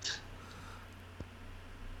moment.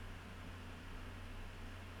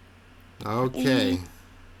 Okay.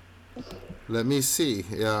 Let me see.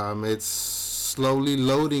 It's slowly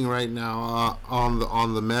loading right now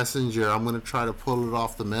on the messenger. I'm gonna try to pull it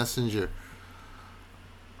off the messenger.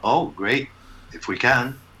 Oh, great. If we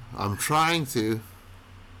can. I'm trying to.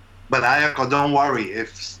 But Ayako, don't worry.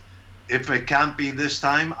 If it can't be this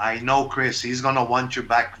time, I know Chris. He's gonna want you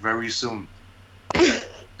back very soon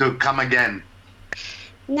to come again.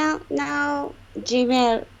 Now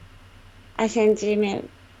Gmail. I send Gmail.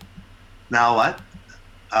 Now what?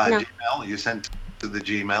 No. Gmail. You sent to the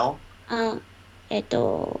Gmail.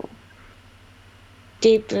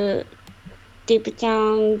 Deep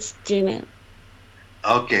Chang's Gmail.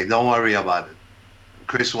 Okay, don't worry about it.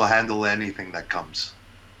 Chris will handle anything that comes.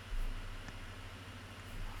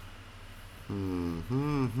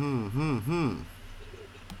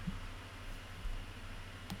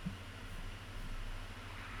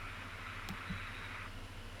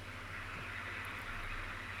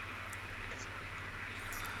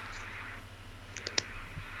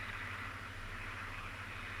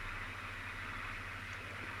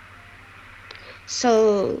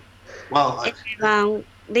 So Well, everyone,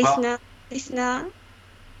 listener,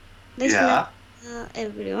 yeah.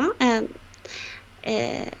 everyone.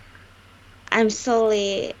 I'm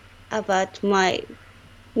sorry about my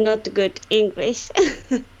not good English.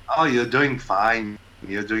 Oh, you're doing fine.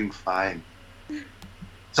 You're doing fine.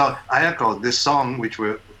 So, Ayako, this song, which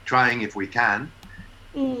we're trying if we can,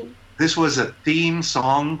 this was a theme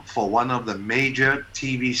song for one of the major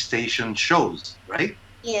TV station shows, right?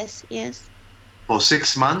 Yes. For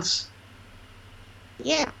 6 months.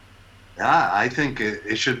 Yeah. Yeah, I think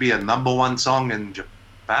it should be a #1 song in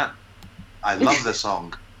Japan. I love the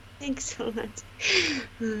song. Thanks so much.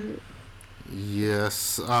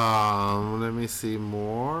 Yes. Let me see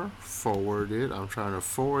more. Forward it. I'm trying to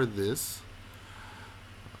forward this.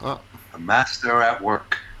 Uh, A master at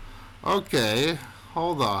work. okay,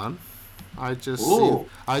 hold on. Ooh.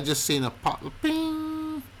 I just seen a pop. Ping.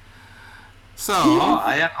 Oh, So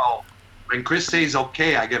Ayako. When Chris says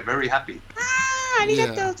okay, I get very happy. ありが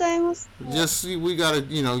とう yeah, ございます。just we gotta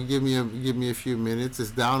give me a few minutes.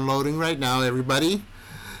 It's downloading right now. Everybody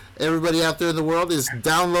out there in the world is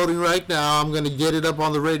downloading right now. I'm gonna get it up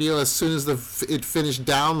on the radio as soon as it finished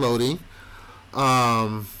downloading.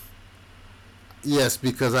 Um, yes,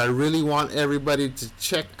 because I really want everybody to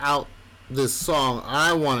check out this song.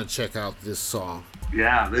 I want to check out this song.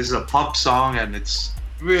 Yeah, this is a pop song and it's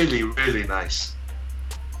really, really nice.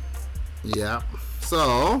 Yeah.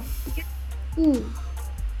 So, うん。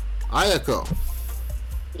 Ayako,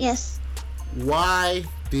 Yes. why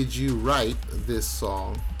did you write this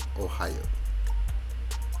song, Ohio?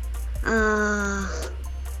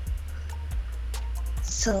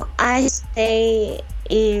 So I stay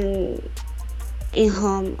in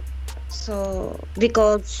home. So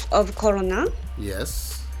because of Corona,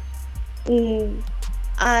 Yes.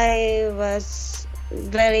 I was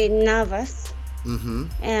very nervous Mm-hmm.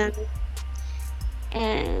 and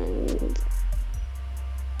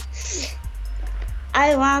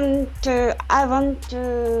I want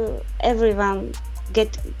to everyone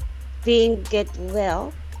get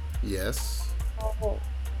well. Yes.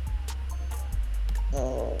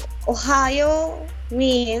 Ohio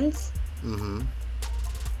means Mm-hmm.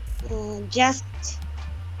 Just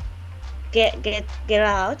get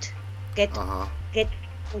out, get Uh-huh.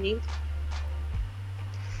 morning.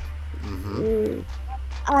 Mm-hmm.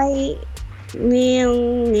 I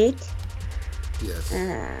mean it. Yes.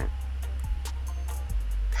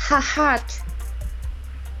 Heart.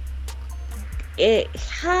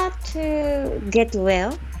 Heart to get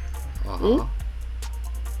well. Uh-huh.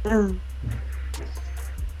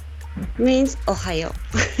 Means Ohio.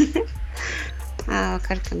 わ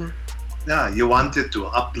かるかな。 Yeah, you wanted to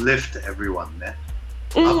uplift everyone ね。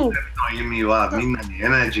うん。 uplift の意味はみんなにエ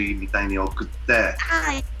ナジーみたいに送って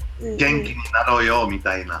はい。元気になろうよみ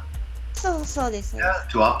たいな。そうです。 Yeah,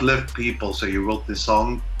 to uplift people. So you wrote this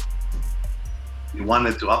song. You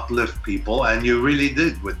wanted to uplift people, and you really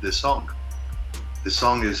did with this song. The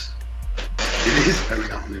song it is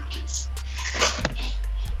very uplifting.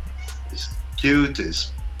 It's cute,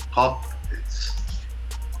 it's pop, it's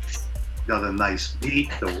got a nice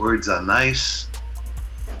beat, the words are nice.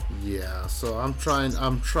 Yeah, so I'm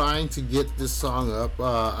trying to get this song up.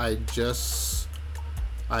 I just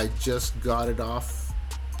got it off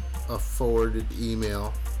a forwarded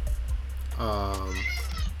email.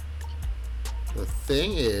 The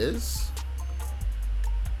thing is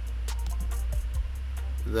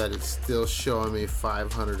that it's still showing me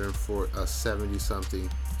 570 something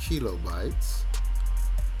kilobytes.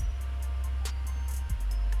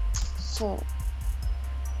 そ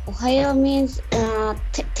う。Ohio means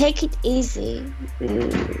take it easy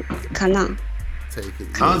かな。 Take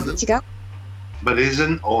it Huh? easy. 違う But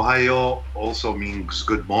isn't Ohio also means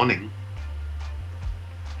good morning?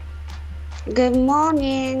 Good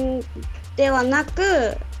morning ではな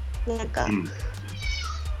く、なんか、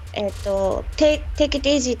take it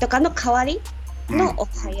easy とかの代わりのお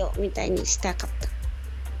はようみたいにしたかった。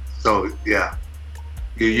So yeah,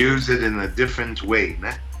 you use it in a different way,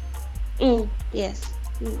 ね。Yes.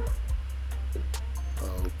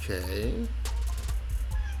 Okay.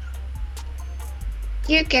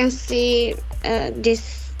 You can see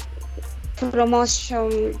this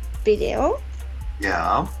promotion video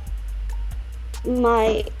Yeah. in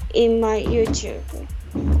my YouTube.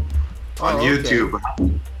 On okay. YouTube.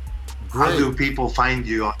 How do Great. people find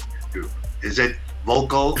you on YouTube? Is it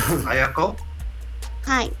Vocal Ayako?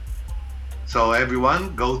 はい。 So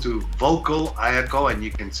everyone go to Vocal Ayako and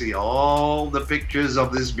you can see all the pictures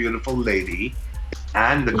of this beautiful lady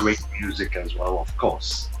and the great music as well, of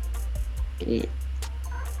course.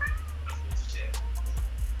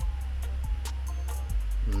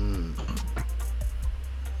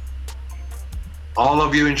 All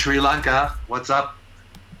of you in Sri Lanka, what's up?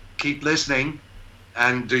 Keep listening.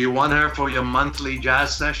 And do you want her for your monthly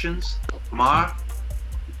jazz sessions, Kumar?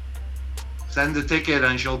 Send a ticket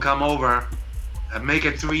and she'll come over. And make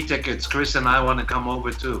it 3 tickets. Chris and I want to come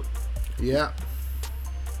over too. Yeah.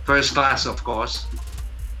 First class, of course.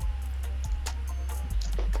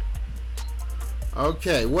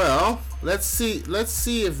 Okay, well, let's see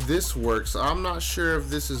if this works. I'm not sure if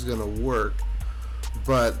this is gonna work,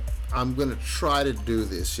 but I'm gonna try to do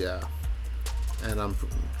this, yeah. And I'm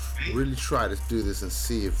really try to do this and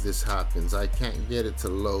see if this happens. I can't get it to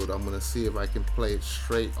load. I'm gonna see if I can play it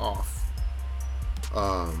straight off.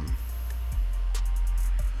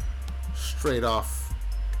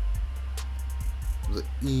 the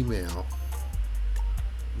email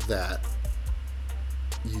that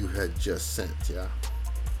you had just sent, yeah?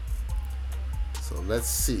 So let's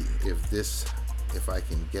see if I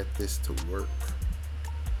can get this to work.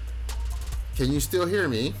 Can you still hear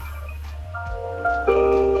me?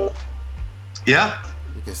 Yeah,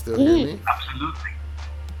 You can still hear me? absolutely.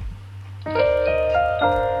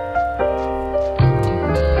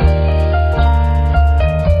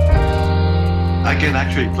 I can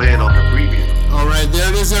actually play it on the preview. All right, there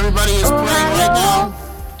it is. Everybody is playing right now.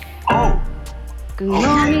 Oh, Good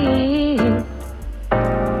morning.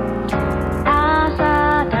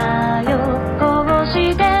 朝だよこう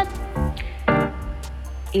して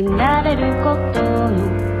いられることの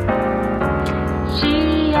幸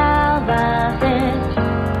せ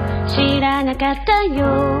知らなかった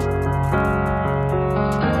よ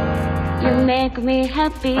You make me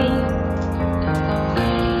happy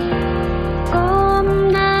こ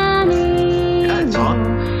んなに yeah, it's on.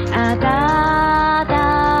 暖か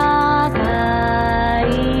い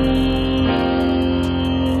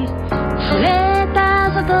触れ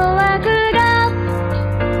た外枠が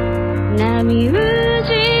波打ち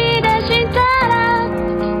出したら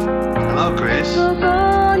Hello, Chris. そこ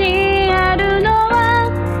にあるのは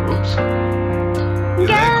Oops. You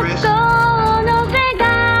there, 学 Chris? 校の世界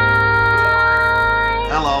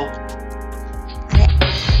Hello.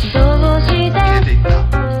 どうして Getting that.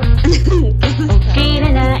 起きれ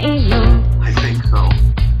ないの I think so.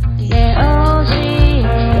 ね教え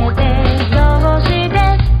てどうして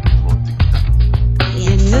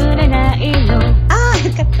眠れないのああ、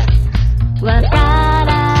よかった。わから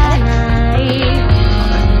ない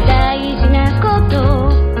大事なこと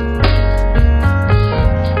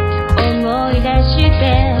思い出して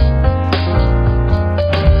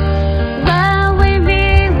While we be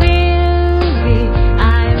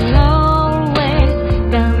I'm always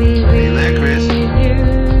gonna be Hey there, Chris. with you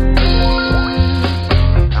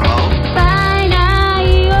Hello. バイナイ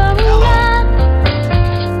オンが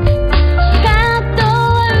カットア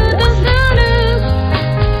ウトする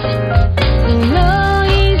この一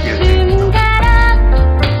瞬から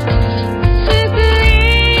救い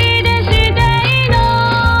出したいの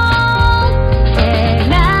背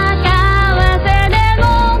中合わせでも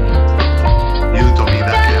You told me 構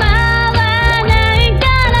that. Yeah. わないか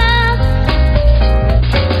ら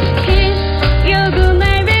Kiss your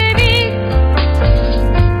goodnight baby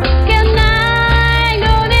Can I go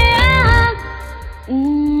there? も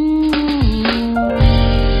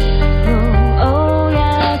うお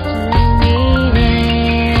やすみね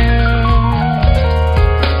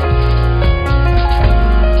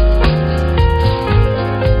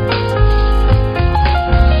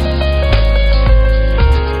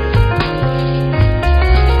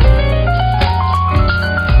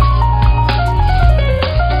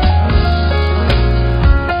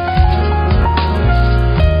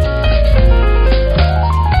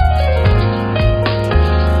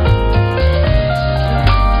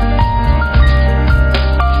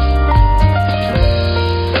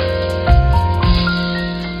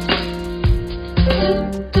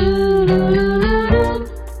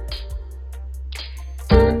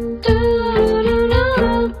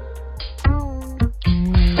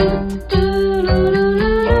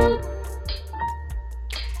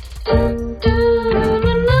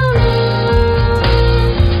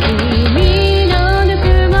君のぬく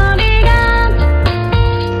もりが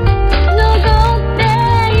残って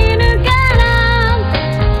いるから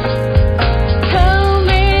Call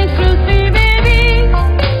me Crucify baby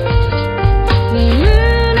眠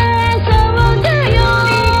れそうだよ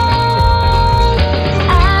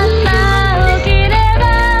朝起きれば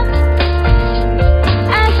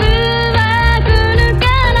明日は来るか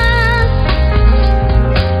ら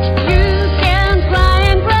You can cry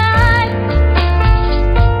and cry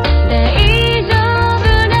大丈夫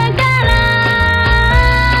だから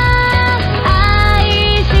愛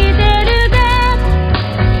してるで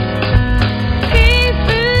キス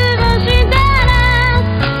をしたら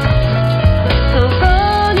そこ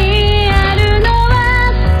にあるのは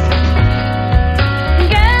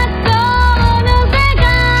学校の世界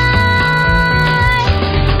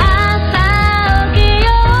朝起きよ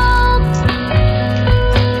う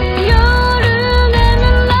夜眠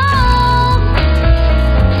ろう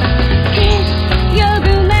Kiss your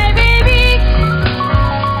goodnight baby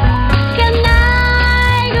Can I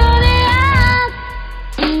go there?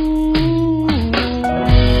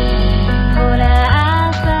 ほら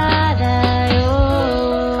朝だよ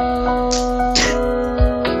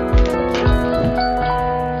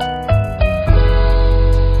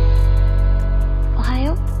おは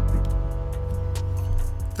よう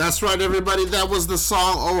That's right, everybody. That was the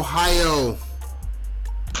song Ohio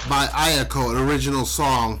by Ayako, an original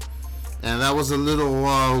song, and that was a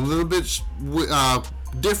little bit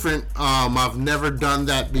different. I've never done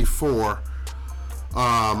that before.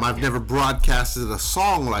 I've never broadcasted a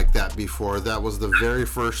song like that before. That was the very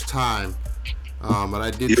first time. But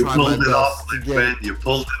I did try my best to get it. You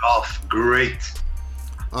pulled it off. Great.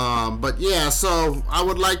 But yeah, so I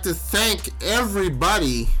would like to thank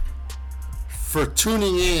everybody for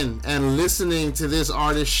tuning in and listening to this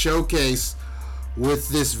artist showcase with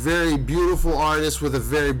this very beautiful artist with a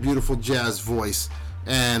very beautiful jazz voice,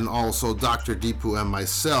 and also Dr. Deepu and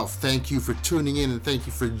myself. Thank you for tuning in and thank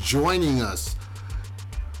you for joining us.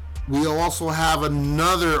 We also have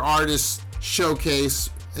another artist showcase.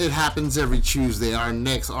 It happens every Tuesday. Our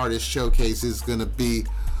next artist showcase is going to be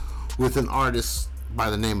with an artist by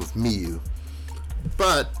the name of Miyu.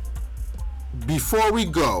 But before we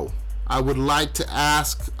go, I would like to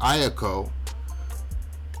ask Ayako,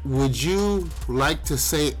 would you like to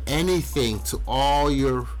say anything to all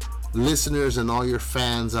your listeners and all your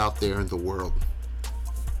fans out there in the world?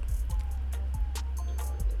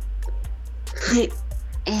 はい。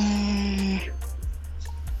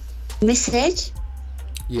メッセージ?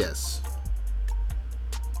 Yes.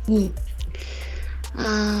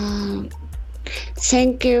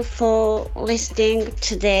 Thank you for listening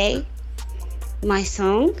today, my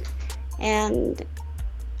song. And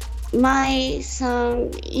my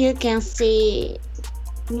song, you can see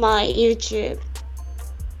my YouTube.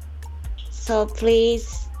 So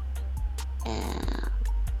please,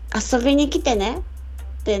 遊びに来てね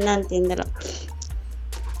ってなんて言うんだろう。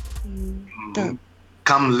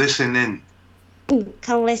Come listen in.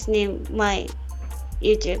 Come listen in my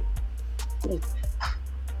YouTube.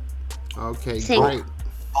 Okay, Thank great.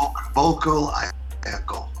 Vocal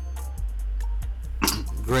Ayako.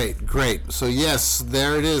 Great. So yes,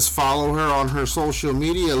 there it is. Follow her on her social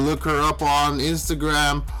media. Look her up on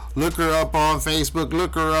Instagram. Look her up on Facebook.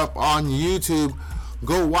 Look her up on YouTube.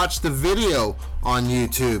 Go watch the video on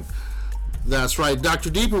YouTube. That's right. Dr.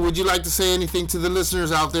 Deepu, would you like to say anything to the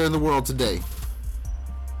listeners out there in the world today?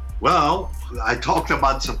 Well, I talked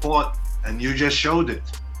about support and you just showed it.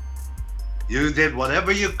 You did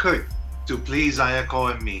whatever you could to please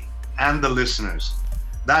Ayako and me and the listeners.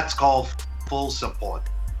 That's called full support.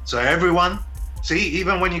 So everyone, see,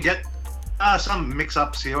 even when you get some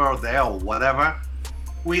mix-ups here or there or whatever,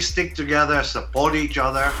 we stick together, support each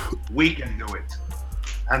other. We can do it.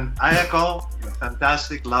 And Ayako, you're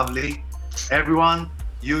fantastic, lovely. Everyone,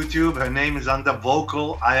 YouTube, her name is under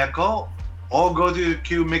Vocal Ayako, or go to the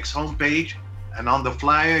Q Mix homepage, and on the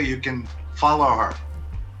flyer you can follow her.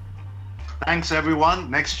 Thanks everyone.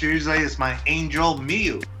 Next Tuesday is my angel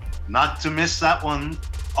Miyu. Not to miss that one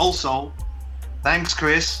also. Thanks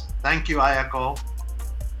Chris. Thank you Ayako.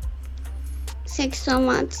 Thanks so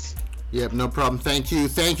much. Yep, no problem. Thank you.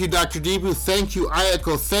 Thank you, Dr. Deepu. Thank you,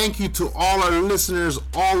 Ayako. Thank you to all our listeners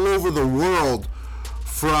all over the world,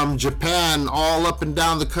 from Japan, all up and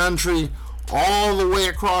down the country, all the way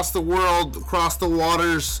across the world, across the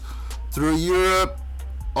waters, through Europe,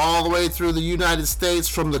 all the way through the United States,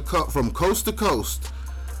 from coast to coast.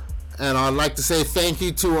 And I'd like to say thank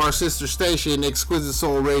you to our sister station, Exquisite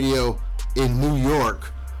Soul Radio in New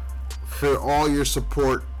York, for all your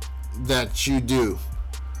support that you do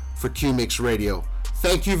for Q-Mix Radio.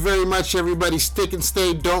 Thank you very much, everybody. Stick and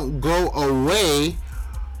stay. Don't go away.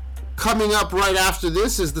 Coming up right after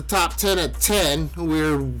this is the top 10 at 10.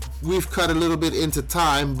 We've cut a little bit into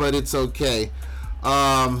time, but it's okay.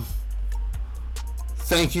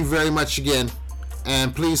 Thank you very much again.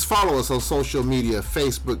 And please follow us on social media: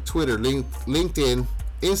 Facebook, Twitter, LinkedIn,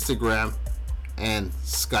 Instagram, and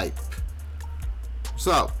Skype.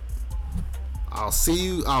 So I'll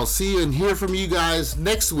see you and hear from you guys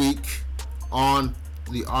next week on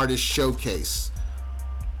the Artist Showcase.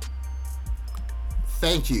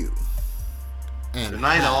 Thank you. And good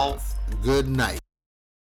night, all. Good night.